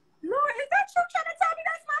 Lord, is that you trying to tell me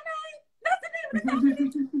that's my name? That's the name of the company?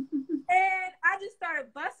 And I just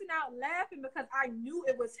started busting out laughing, because I knew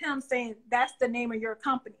it was him saying, that's the name of your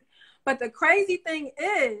company. But the crazy thing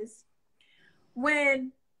is,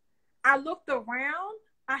 when I looked around,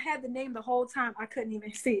 I had the name the whole time. I couldn't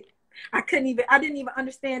even see it. I didn't even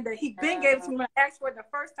understand that he been gave it to me when I asked for it the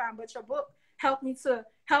first time, but your book helped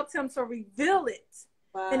him to reveal it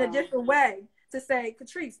in a different way, to say,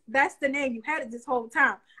 Catrice, that's the name, you had it this whole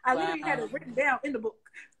time. I literally had it written down in the book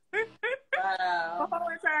the whole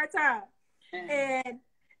entire time. And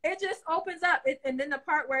it just opens up. And then the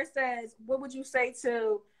part where it says, what would you say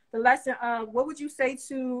to the lesson of, what would you say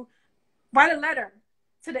to write a letter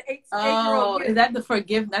to the 8-year-old? Is that the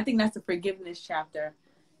forgiveness? I think that's the forgiveness chapter.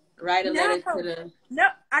 Write a letter to the... No,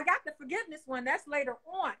 I got the forgiveness one. That's later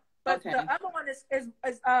on. But the other one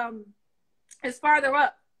is farther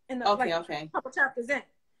up in the a couple chapters in.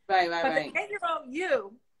 Right. But the 8-year-old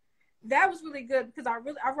you, that was really good, because I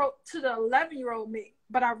wrote to the 11-year-old me,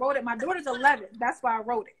 but I wrote it. My daughter's 11. That's why I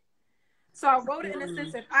wrote it. So I wrote it in the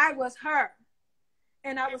sense that I was her,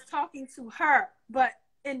 and I was talking to her, but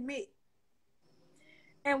in me.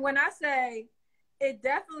 And when I say it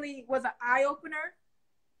definitely was an eye opener,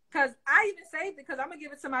 because I even saved it, because I'm gonna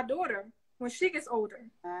give it to my daughter when she gets older,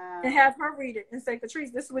 and have her read it and say,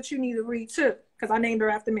 Catrice, this is what you need to read too, because I named her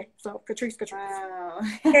after me. So Catrice. Wow.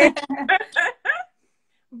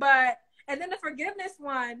 And then the forgiveness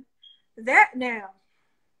one, that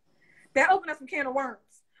opened up some can of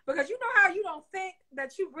worms, because you know how you don't think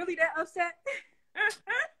that you really that upset.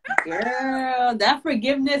 Girl, that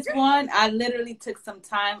forgiveness one, I literally took some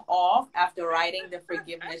time off after writing the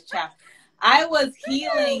forgiveness chapter. I was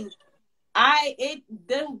healing.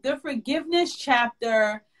 The forgiveness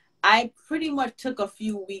chapter, I pretty much took a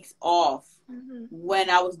few weeks off when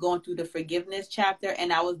I was going through the forgiveness chapter,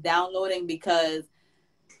 and I was downloading, because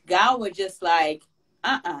God was just like,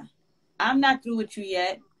 I'm not through with you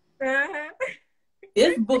yet.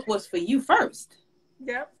 This book was for you first.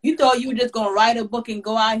 Yep. You thought you were just going to write a book and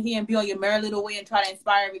go out here and be on your merry little way and try to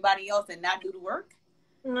inspire everybody else and not do the work?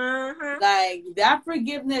 Like, that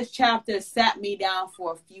forgiveness chapter sat me down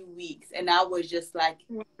for a few weeks, and I was just like,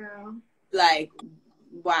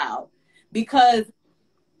 wow. Because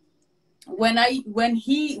when I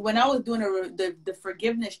was doing the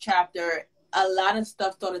forgiveness chapter, a lot of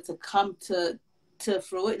stuff started to come to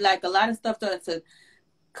fruit. Like, a lot of stuff started to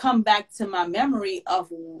come back to my memory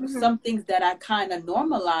of some things that I kind of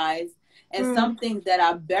normalized, and some things that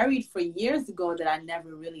I buried for years ago that I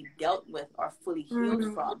never really dealt with or fully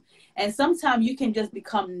healed from. And sometimes you can just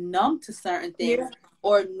become numb to certain things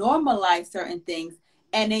or normalize certain things.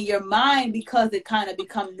 And in your mind, because it kind of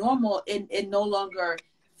become normal, it no longer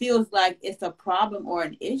feels like it's a problem or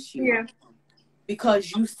an issue. Yeah.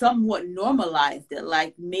 Because you somewhat normalized it,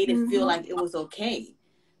 like made it feel like it was okay.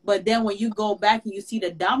 But then when you go back and you see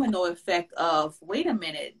the domino effect of, wait a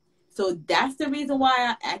minute, so that's the reason why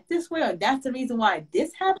I act this way, or that's the reason why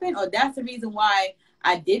this happened, or that's the reason why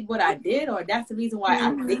I did what I did, or that's the reason why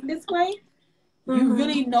I think this way. You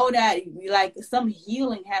really know that, like, some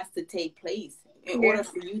healing has to take place in order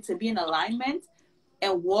for you to be in alignment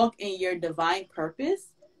and walk in your divine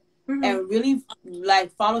purpose, and really,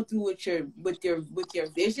 like, follow through with your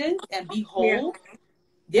vision and be whole.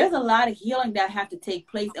 There's a lot of healing that have to take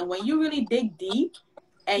place, and when you really dig deep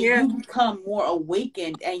and you become more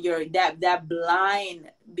awakened, and you're that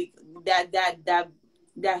blind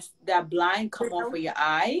come off of your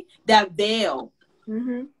eye, that veil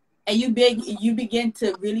Mm-hmm. and you begin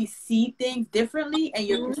to really see things differently, and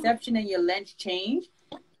your perception and your lens change,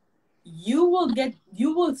 you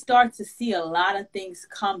will start to see a lot of things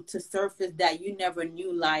come to surface that you never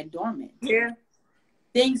knew lie dormant. Yeah.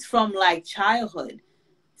 Things from like childhood.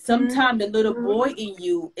 Sometimes the little boy in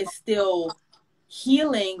you is still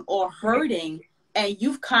healing or hurting, and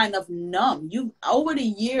you've kind of numb. You over the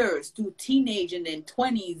years through teenage and then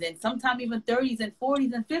 20s and sometimes even 30s and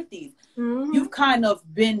 40s and 50s, you've kind of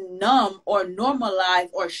been numb or normalized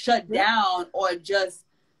or shut down or just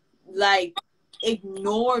like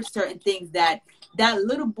ignored certain things that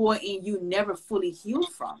little boy in you never fully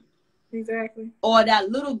healed from. Exactly. Or that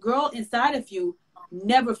little girl inside of you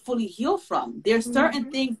never fully healed from. There's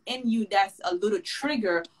certain things in you that's a little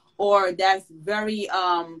trigger, or that's very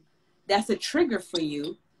that's a trigger for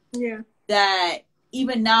you. Yeah. That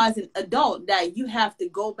even now as an adult, that you have to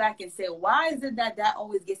go back and say, why is it that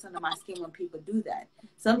always gets under my skin when people do that?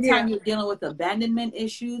 Sometimes you're dealing with abandonment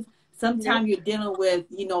issues. Sometimes you're dealing with,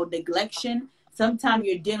 neglection. Sometimes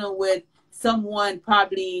you're dealing with someone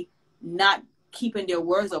probably not keeping their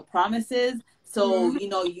words or promises. So,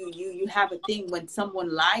 you have a thing when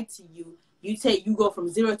someone lied to you, you go from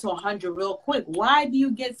 0 to 100 real quick. Why do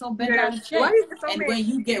you get so bent out of shape? And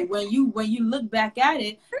when you look back at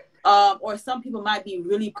it, or some people might be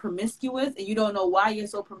really promiscuous and you don't know why you're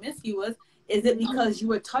so promiscuous. Is it because you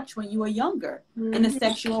were touched when you were younger in a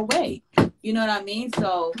sexual way? You know what I mean?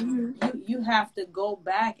 So you have to go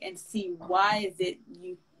back and see, why is it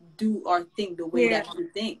you do or think the way that you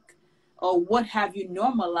think? Or what have you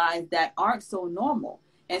normalized that aren't so normal?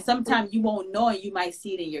 And sometimes you won't know, and you might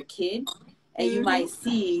see it in your kid, and you might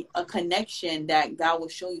see a connection that God will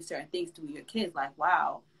show you certain things through your kids. Like,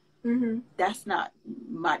 wow, that's not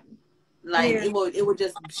my, like, it will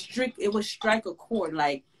just strike a chord.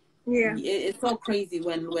 Like, it's so crazy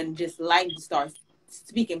when just life starts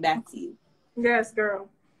speaking back to you. Yes, girl.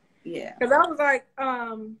 Yeah. Because I was like,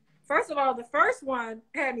 first of all, the first one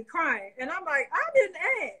had me crying. And I'm like, I didn't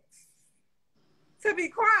ask to be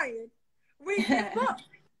crying. Read this book.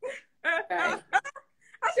 I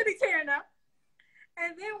should be tearing up.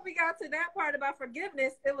 And then when we got to that part about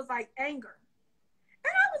forgiveness, it was like anger.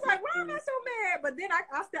 And I was like, why am I so mad? But then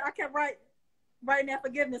I kept writing that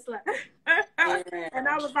forgiveness letter. And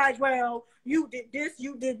I was like, well, you did this,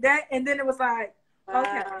 you did that. And then it was like,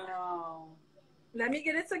 okay, let me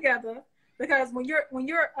get it together. Because when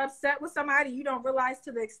you're upset with somebody, you don't realize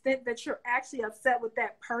to the extent that you're actually upset with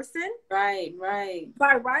that person. Right.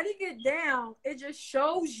 By writing it down, it just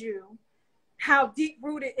shows you how deep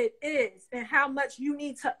rooted it is and how much you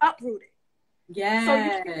need to uproot it.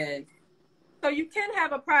 Yes. So you can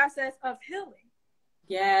have a process of healing.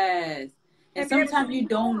 Yes. And sometimes you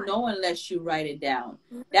don't know unless you write it down.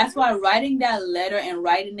 That's why writing that letter and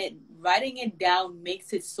writing it down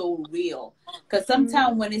makes it so real. Because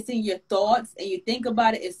sometimes when it's in your thoughts and you think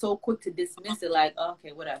about it, it's so quick to dismiss it, like,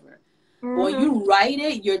 okay, whatever. When you write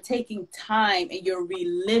it, you're taking time and you're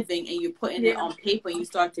reliving and you're putting it on paper. And you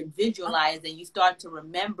start to visualize and you start to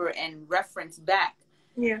remember and reference back.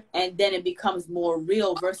 Yeah. And then it becomes more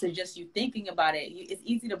real versus just you thinking about it. It's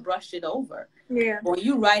easy to brush it over. Yeah. When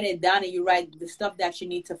you write it down and you write the stuff that you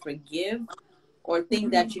need to forgive, or things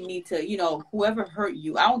that you need to, whoever hurt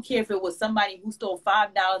you. I don't care if it was somebody who stole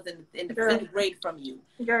 $5 in the 5th grade from you.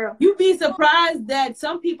 Girl. You'd be surprised that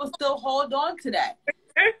some people still hold on to that.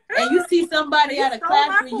 And you see somebody at a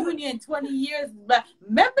class reunion 20 years, but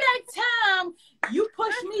remember that time you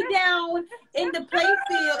pushed me down in the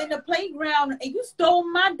playfield, in the playground, and you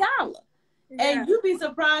stole my $1. Yeah. And you'd be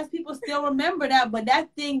surprised people still remember that, but that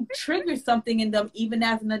thing triggers something in them even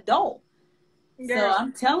as an adult. Yeah. So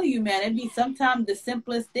I'm telling you, man, it'd be sometimes the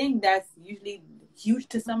simplest thing that's usually huge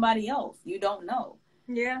to somebody else. You don't know.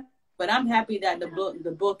 Yeah. But I'm happy that the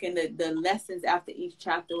book and the lessons after each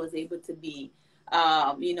chapter was able to be,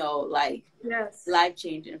 like life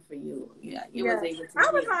changing for you. Yeah, it was able to.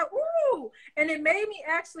 I was like, ooh, and it made me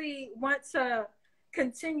actually want to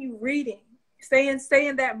continue reading, stay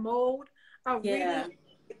in that mode of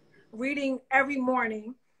reading every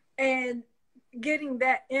morning and getting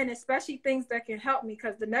that in, especially things that can help me.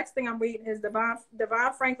 Because the next thing I'm reading is Devon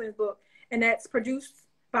Franklin's book, and that's Produced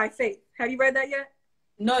by Faith. Have you read that yet?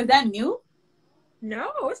 No, is that new? No,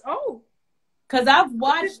 it's old. Because I've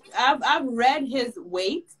read his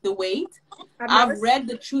The Wait. I've read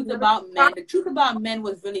The Truth About Men. The Truth About Men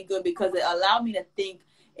was really good because it allowed me to think.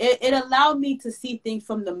 It allowed me to see things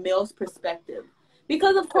from the male's perspective.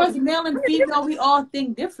 Because, of course, male and female, we all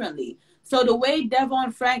think differently. So the way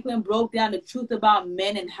Devon Franklin broke down the truth about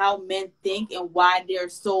men and how men think and why they're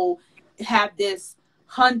have this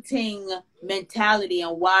hunting mentality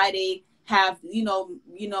and why have,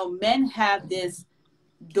 men have this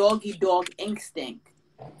doggy dog instinct.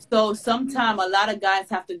 So sometimes a lot of guys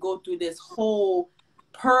have to go through this whole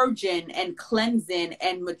purging and cleansing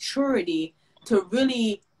and maturity to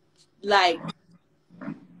really like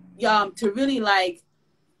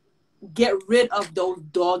get rid of those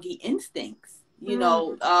doggy instincts,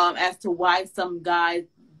 as to why some guys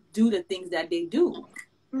do the things that they do.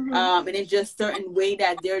 And it's just certain way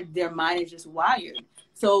that their mind is just wired.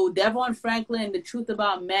 So Devon Franklin, The Truth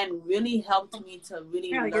About Men, really helped me to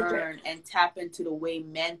really learn and tap into the way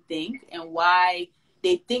men think and why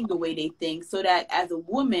they think the way they think, so that as a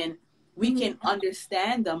woman, we can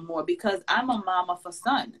understand them more, because I'm a mama for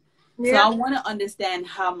son. So I want to understand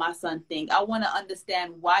how my son think. I want to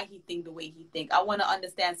understand why he think the way he think. I want to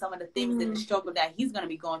understand some of the things and the struggle that he's going to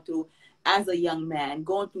be going through as a young man,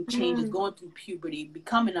 going through changes, going through puberty,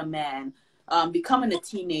 becoming a man, becoming a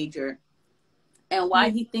teenager, and why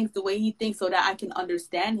he thinks the way he thinks, so that I can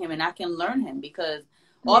understand him and I can learn him. Because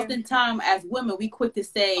oftentimes as women, we quick to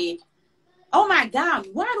say, oh my God,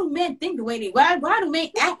 why do men think the way they, why do men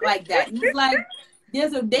act like that? And it's like,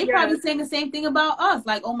 they probably saying the same thing about us.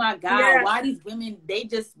 Like, oh my God, why these women, they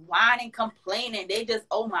just whine and complain, and they just,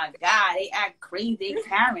 oh my God, they act crazy, they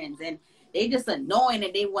Karens, and they just annoying,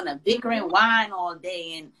 and they want to bicker and whine all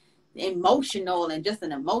day, and emotional, and just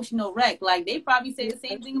an emotional wreck. Like, they probably say the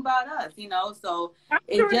same thing about us, So I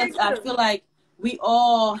feel like we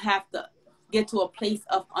all have to get to a place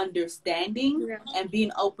of understanding and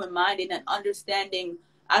being open-minded and understanding.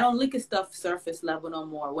 I don't look at stuff surface level no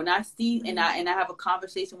more. When I see and I have a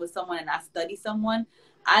conversation with someone and I study someone,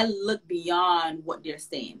 I look beyond what they're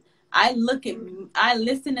saying. I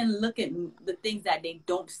listen and look at the things that they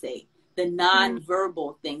don't say, the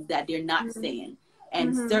non-verbal things that they're not saying,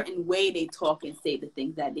 and certain way they talk and say the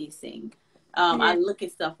things that they sing. I look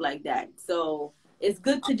at stuff like that. So it's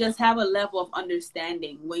good to just have a level of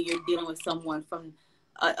understanding when you're dealing with someone from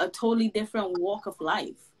a totally different walk of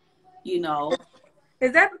life,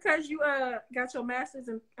 Is that because you got your master's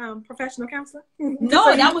in professional counseling?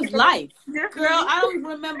 No, that was life. Girl, I don't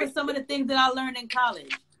remember some of the things that I learned in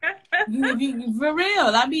college. You, for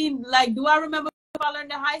real. I mean, like, do I remember what I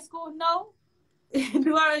learned in high school? No.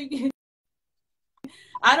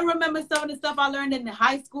 I don't remember some of the stuff I learned in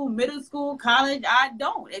high school, middle school, college. I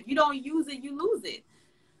don't. If you don't use it, you lose it.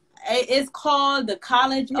 It's called the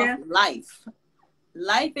College of Life.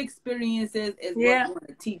 Life experiences is what you want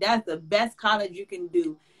to teach. That's the best college you can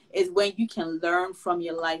do, is when you can learn from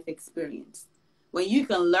your life experience. When you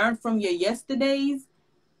can learn from your yesterdays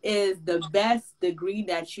is the best degree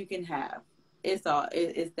that you can have. It's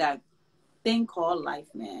that thing called life,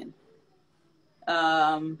 man.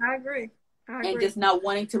 I agree. And just not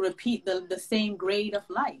wanting to repeat the same grade of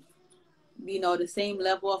life, the same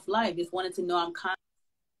level of life. Just wanting to know I'm kind.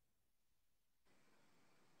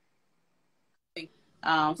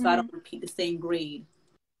 So I don't repeat the same grade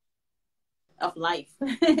of life.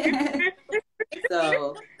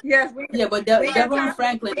 So but Devon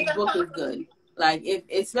Franklin's book is good. Like,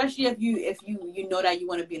 especially if you know that you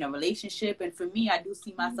want to be in a relationship. And for me, I do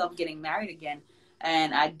see myself getting married again,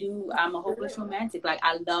 and I'm a hopeless romantic. Like,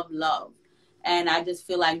 I love, and I just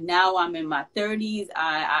feel like now I'm in my 30s.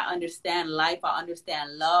 I understand life. I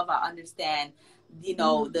understand love. I understand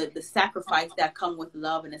the sacrifice that come with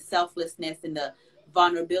love, and the selflessness, and the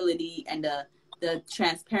vulnerability, and the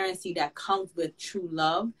transparency that comes with true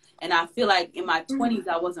love. And I feel like in my 20s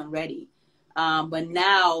I wasn't ready, but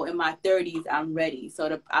now in my 30s I'm ready.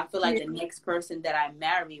 So I feel like the next person that I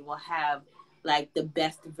marry will have like the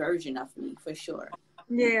best version of me, for sure.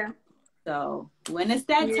 So when it's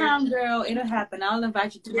that time, girl, it'll happen. I'll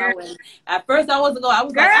invite you to my wedding. At first I was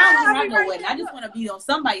like, I don't have no wedding. I just want to be on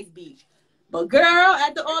somebody's beach. But girl,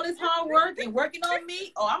 after all this hard work and working on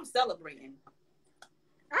me, I'm celebrating.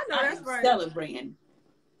 I know that's right. Celebrating.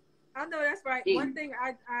 I know that's right. One thing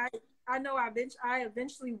I know I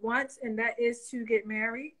eventually want, and that is to get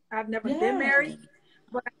married. I've never been married,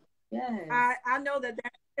 but I know that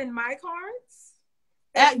that's in my cards.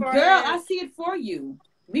 Girl, I see it for you.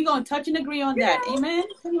 We gonna touch and agree on that. Amen.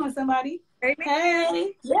 Come on, somebody. Amen.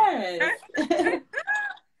 Hey, yes.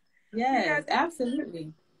 Yes,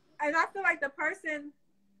 absolutely. And I feel like the person,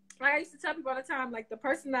 like I used to tell people all the time, like the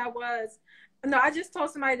person that I was. No, I just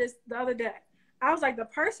told somebody this the other day. I was like, the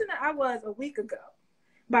person that I was a week ago,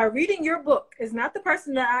 by reading your book, is not the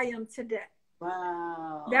person that I am today.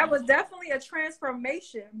 Wow. That was definitely a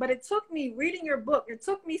transformation. But it took me reading your book. It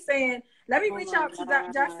took me saying, let me reach out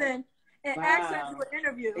to Jacinth and ask her to do an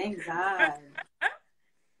interview. Thank God.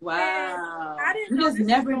 Wow. And I didn't know. You just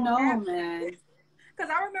never know, man.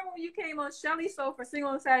 Because I remember when you came on Shelly's Show for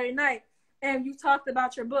Single on Saturday Night, and you talked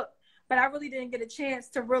about your book. but I really didn't get a chance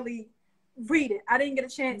to really read it. I didn't get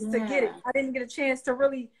a chance to get it. I didn't get a chance to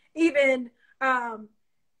really even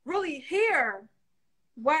really hear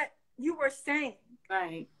what you were saying.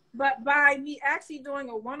 Right. But by me actually doing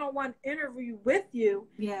a one-on-one interview with you,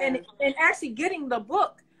 and actually getting the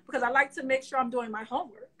book, because I like to make sure I'm doing my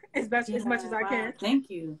homework as much as I can. Thank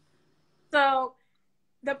you. So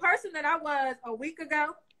the person that I was a week ago,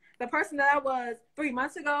 the person that I was 3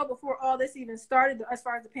 months ago, before all this even started, as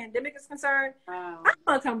far as the pandemic is concerned, I'm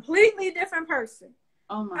a completely different person.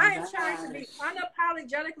 Oh my I am trying to be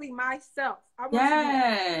unapologetically myself. I want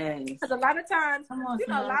yes. Because a lot of times, you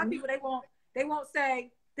know, a lot of people, they won't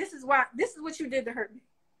say, this is what you did to hurt me.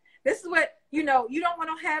 This is what, you know, you don't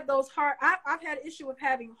want to have those hard, I've had an issue with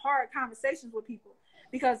having hard conversations with people,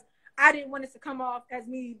 because I didn't want it to come off as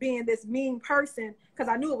me being this mean person, because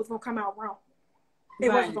I knew it was going to come out wrong. It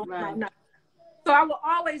wasn't going to come out nice. So I will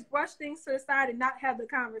always brush things to the side and not have the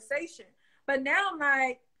conversation. But now I'm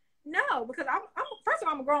like, no, because I'm first of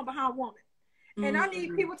all, I'm a grown behind woman. And I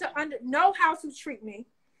need people to know how to treat me.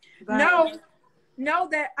 Right. Know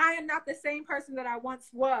that I am not the same person that I once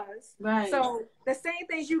was. Right. So the same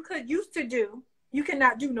things you used to do, you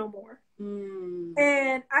cannot do no more.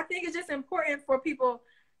 And I think it's just important for people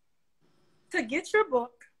to get your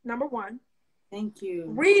book, number one. Thank you.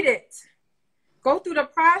 Read it. Go through the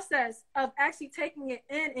process of actually taking it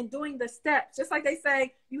in and doing the steps. Just like they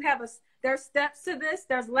say, there's steps to this,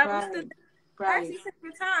 there's levels to this. Actually take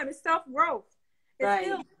your time. It's self-growth.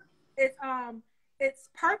 It's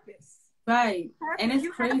purpose. Right. And it's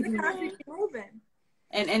crazy, man.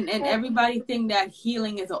 And everybody think that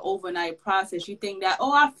healing is an overnight process. You think that,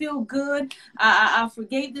 oh, I feel good. I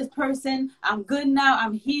forgave this person. I'm good now.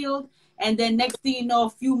 I'm healed. And then next thing you know,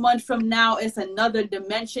 a few months from now, it's another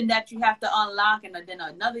dimension that you have to unlock. And then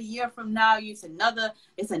another year from now, it's another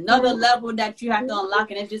level that you have to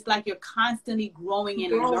unlock. And it's just like you're constantly growing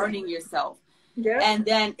and learning yourself. Yeah. And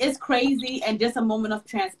then it's crazy, and just a moment of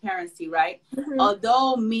transparency, right?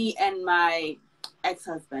 Although me and my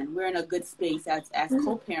ex-husband, we're in a good space as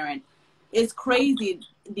co-parent, it's crazy.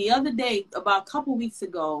 The other day, about a couple weeks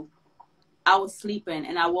ago, I was sleeping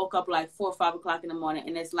and I woke up like 4 or 5 o'clock in the morning,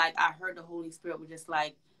 and it's like I heard the Holy Spirit was just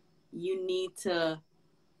like, you need to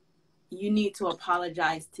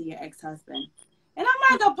apologize to your ex-husband. And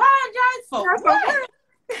I'm like, apologize for what?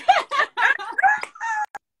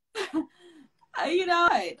 You know,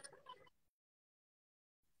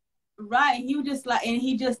 right? He was just like, and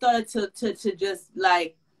he just started to just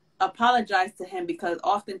like apologize to him, because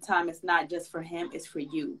oftentimes it's not just for him, it's for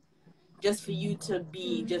you, just for you to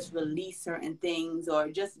be, just release certain things, or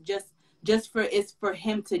it's for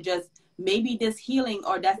him to just, maybe this healing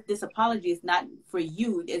or this apology is not for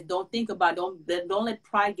you. Don't think about, don't let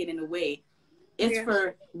pride get in the way. It's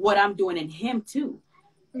for what I'm doing in him too.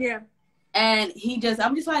 Yeah. And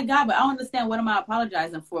I'm just like, God, but I don't understand, what am I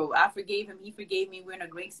apologizing for? I forgave him. He forgave me. We're in a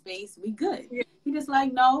great space. We good. Yeah. He just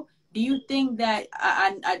like, no. Do you think that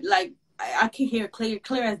I can hear clear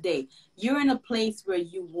as day. You're in a place where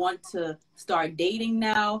you want to start dating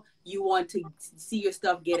now. You want to see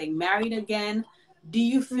yourself getting married again. Do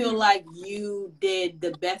you feel like you did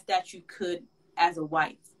the best that you could as a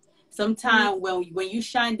wife? Sometimes when you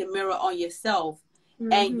shine the mirror on yourself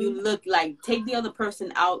and you look like, take the other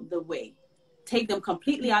person out the way. Take them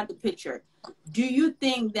completely out the picture. Do you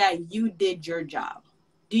think that you did your job?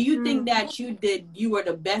 Do you think that you were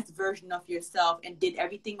the best version of yourself and did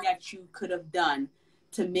everything that you could have done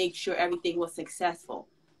to make sure everything was successful?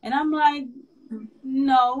 And I'm like,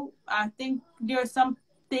 no, I think there are some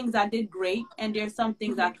things I did great, and there's some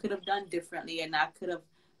things I could have done differently and I could have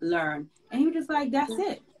learned. And he was just like, that's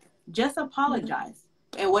it. Just apologize.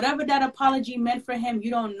 And whatever that apology meant for him,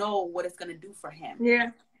 you don't know what it's going to do for him.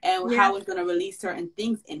 Yeah. And how it's going to release certain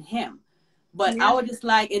things in him. But I was just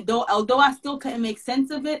like, although I still couldn't make sense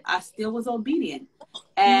of it, I still was obedient.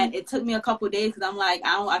 And it took me a couple of days, because I'm like,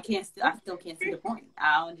 I still can't see the point.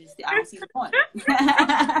 I don't see the point.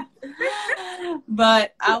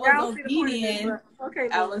 But I was obedient.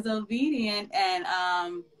 I was obedient, and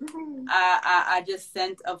I just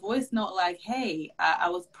sent a voice note like, hey, I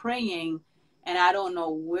was praying, and I don't know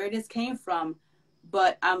where this came from,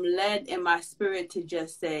 but I'm led in my spirit to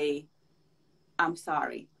just say, I'm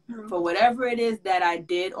sorry. For whatever it is that I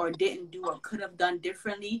did or didn't do or could have done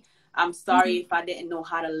differently. I'm sorry if I didn't know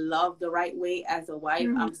how to love the right way as a wife.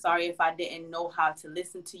 I'm sorry if I didn't know how to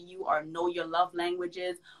listen to you or know your love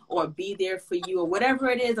languages or be there for you or whatever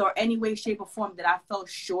it is, or any way, shape, or form that I fell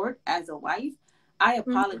short as a wife. I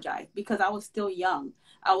apologize because I was still young.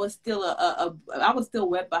 I was still I was still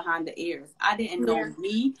wet behind the ears. I didn't know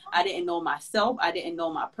me. I didn't know myself. I didn't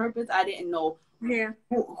know my purpose. I didn't know Yeah.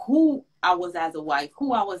 who I was as a wife,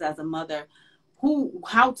 who I was as a mother,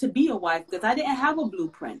 how to be a wife, because I didn't have a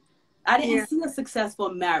blueprint. I didn't Yeah. see a successful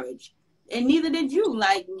marriage, and neither did you.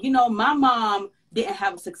 Like, you know, my mom didn't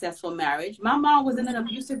have a successful marriage. My mom was in an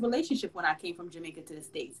abusive relationship when I came from Jamaica to the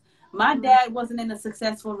States. My dad wasn't in a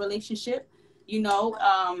successful relationship. You know,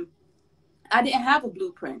 I didn't have a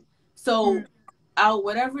blueprint. So,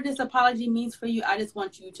 whatever this apology means for you, I just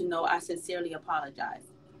want you to know I sincerely apologize.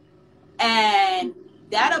 And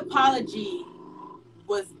that apology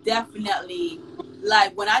was definitely,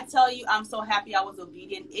 like, when I tell you I'm so happy I was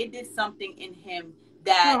obedient, it did something in him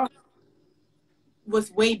that Oh.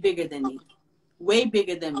 was way bigger than me. Way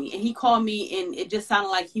bigger than me. And he called me, and it just sounded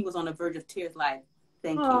like he was on the verge of tears, like,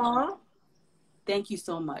 thank you. Aw. Thank you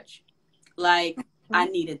so much. Like, I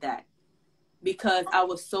needed that. Because I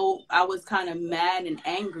was kind of mad and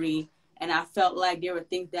angry, and I felt like there were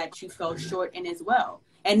things that you fell short in as well.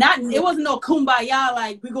 And it wasn't no kumbaya,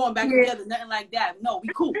 like we going back together, nothing like that. No, we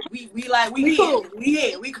cool. We here. Cool. We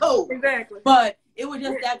here. We cool. Exactly. But it was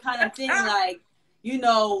just that kind of thing, like, you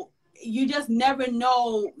know, you just never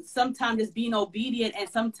know. Sometimes just being obedient, and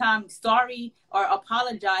sometimes sorry or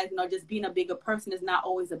apologizing or just being a bigger person is not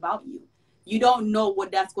always about you. You don't know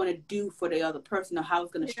what that's going to do for the other person or how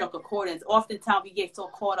it's going to strike a chord. And oftentimes we get so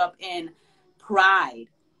caught up in pride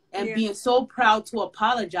and being so proud to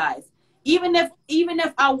apologize. Even if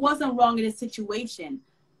I wasn't wrong in this situation,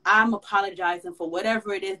 I'm apologizing for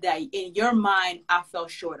whatever it is that in your mind I fell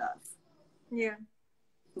short of. Yeah.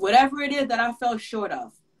 Whatever it is that I fell short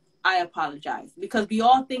of, I apologize, because we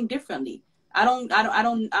all think differently. I'm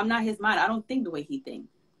not his mind. I don't think the way he thinks.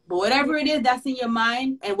 But whatever it is that's in your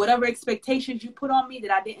mind, and whatever expectations you put on me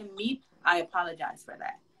that I didn't meet, I apologize for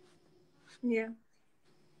that. Yeah.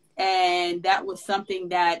 And that was something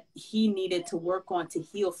that he needed to work on to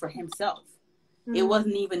heal for himself. It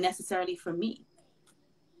wasn't even necessarily for me.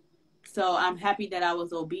 So I'm happy that I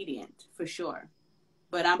was obedient, for sure.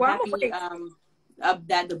 But I'm happy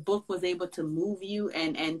that the book was able to move you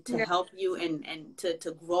and to help you and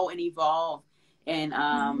to grow and evolve. And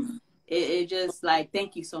it just, like,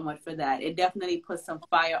 thank you so much for that. It definitely put some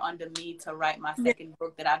fire under me to write my second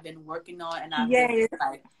book that I've been working on, and I've been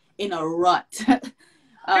like in a rut.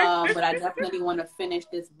 But I definitely want to finish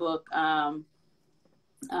this book.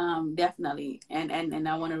 Definitely, and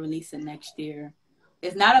I want to release it next year.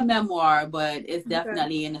 It's not a memoir, but it's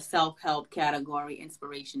definitely in the self-help category,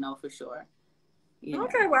 inspirational for sure. Yeah.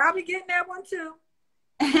 Okay, well, I'll be getting that one too.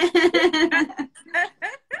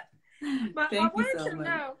 But Thank you so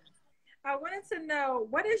much. I wanted to know,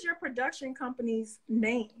 what is your production company's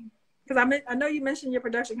name? Because I know you mentioned your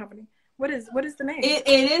production company. What is the name? It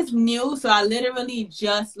is new, so I literally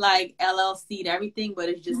just like LLC'd everything, but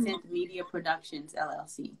it's Jacinth Media Productions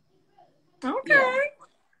LLC. Okay. Yeah.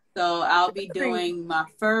 So I'll be doing my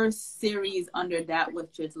first series under that,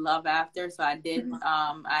 which is Love After. So I am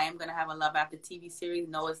going to have a Love After TV series.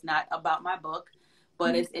 No, it's not about my book,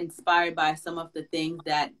 but it's inspired by some of the things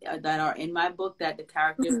that are in my book that the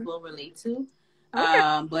characters will relate to.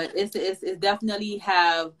 Okay. But it's definitely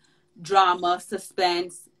have drama,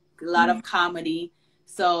 suspense, a lot of comedy.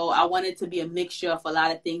 So I want it to be a mixture of a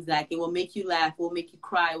lot of things. Like, it will make you laugh, it will make you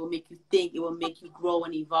cry, it will make you think, it will make you grow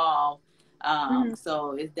and evolve.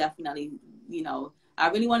 So it's definitely, you know, I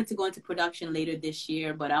really wanted to go into production later this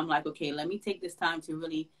year, but I'm like, okay, let me take this time to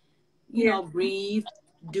really, you know, breathe,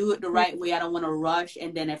 do it the right way. I don't want to rush.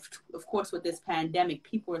 And then of course, with this pandemic,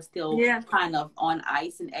 people are still kind of on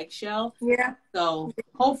ice and eggshell. Yeah. So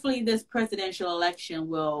hopefully this presidential election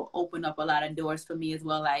will open up a lot of doors for me as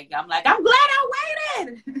well. I'm glad I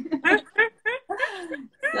waited.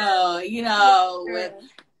 So, you know, with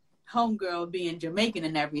homegirl being Jamaican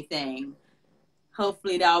and everything,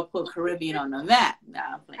 hopefully that'll put Caribbean on the map.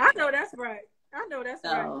 I know that's right.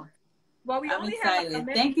 Right. Well, we I'm only excited. have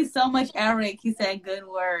Thank you so much, Eric. He said good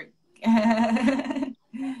work.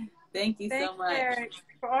 Thank you so much, Eric,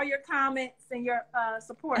 for all your comments and your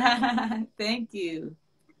support. Thank you.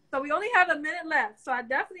 So we only have a minute left. So I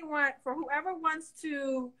definitely want, for whoever wants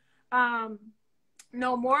to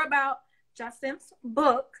know more about Jacinth's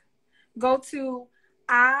book, go to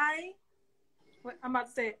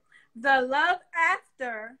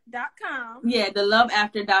theloveafter.com. Yeah,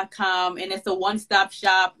 theloveafter.com. And it's a one-stop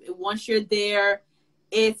shop. Once you're there,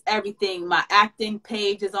 it's everything. My acting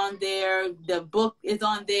page is on there. The book is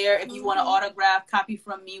on there. If you want an autograph copy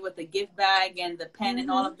from me with the gift bag and the pen and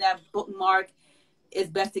all of that, bookmark, it's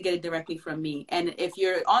best to get it directly from me. And if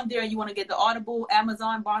you're on there and you want to get the Audible,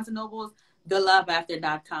 Amazon, Barnes & Nobles,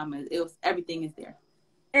 theloveafter.com. Everything is there.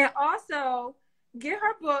 And also, get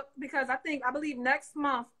her book, because I believe next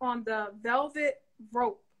month on the Velvet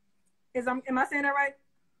Rope, Am I saying that right?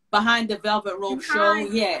 Behind the Velvet Rope show.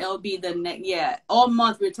 Yeah, it'll be the next. Yeah, all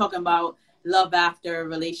month we're talking about love after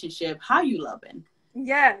relationship. How you loving?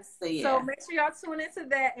 Yes. So, yeah. So make sure y'all tune into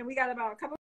that, and we got about a couple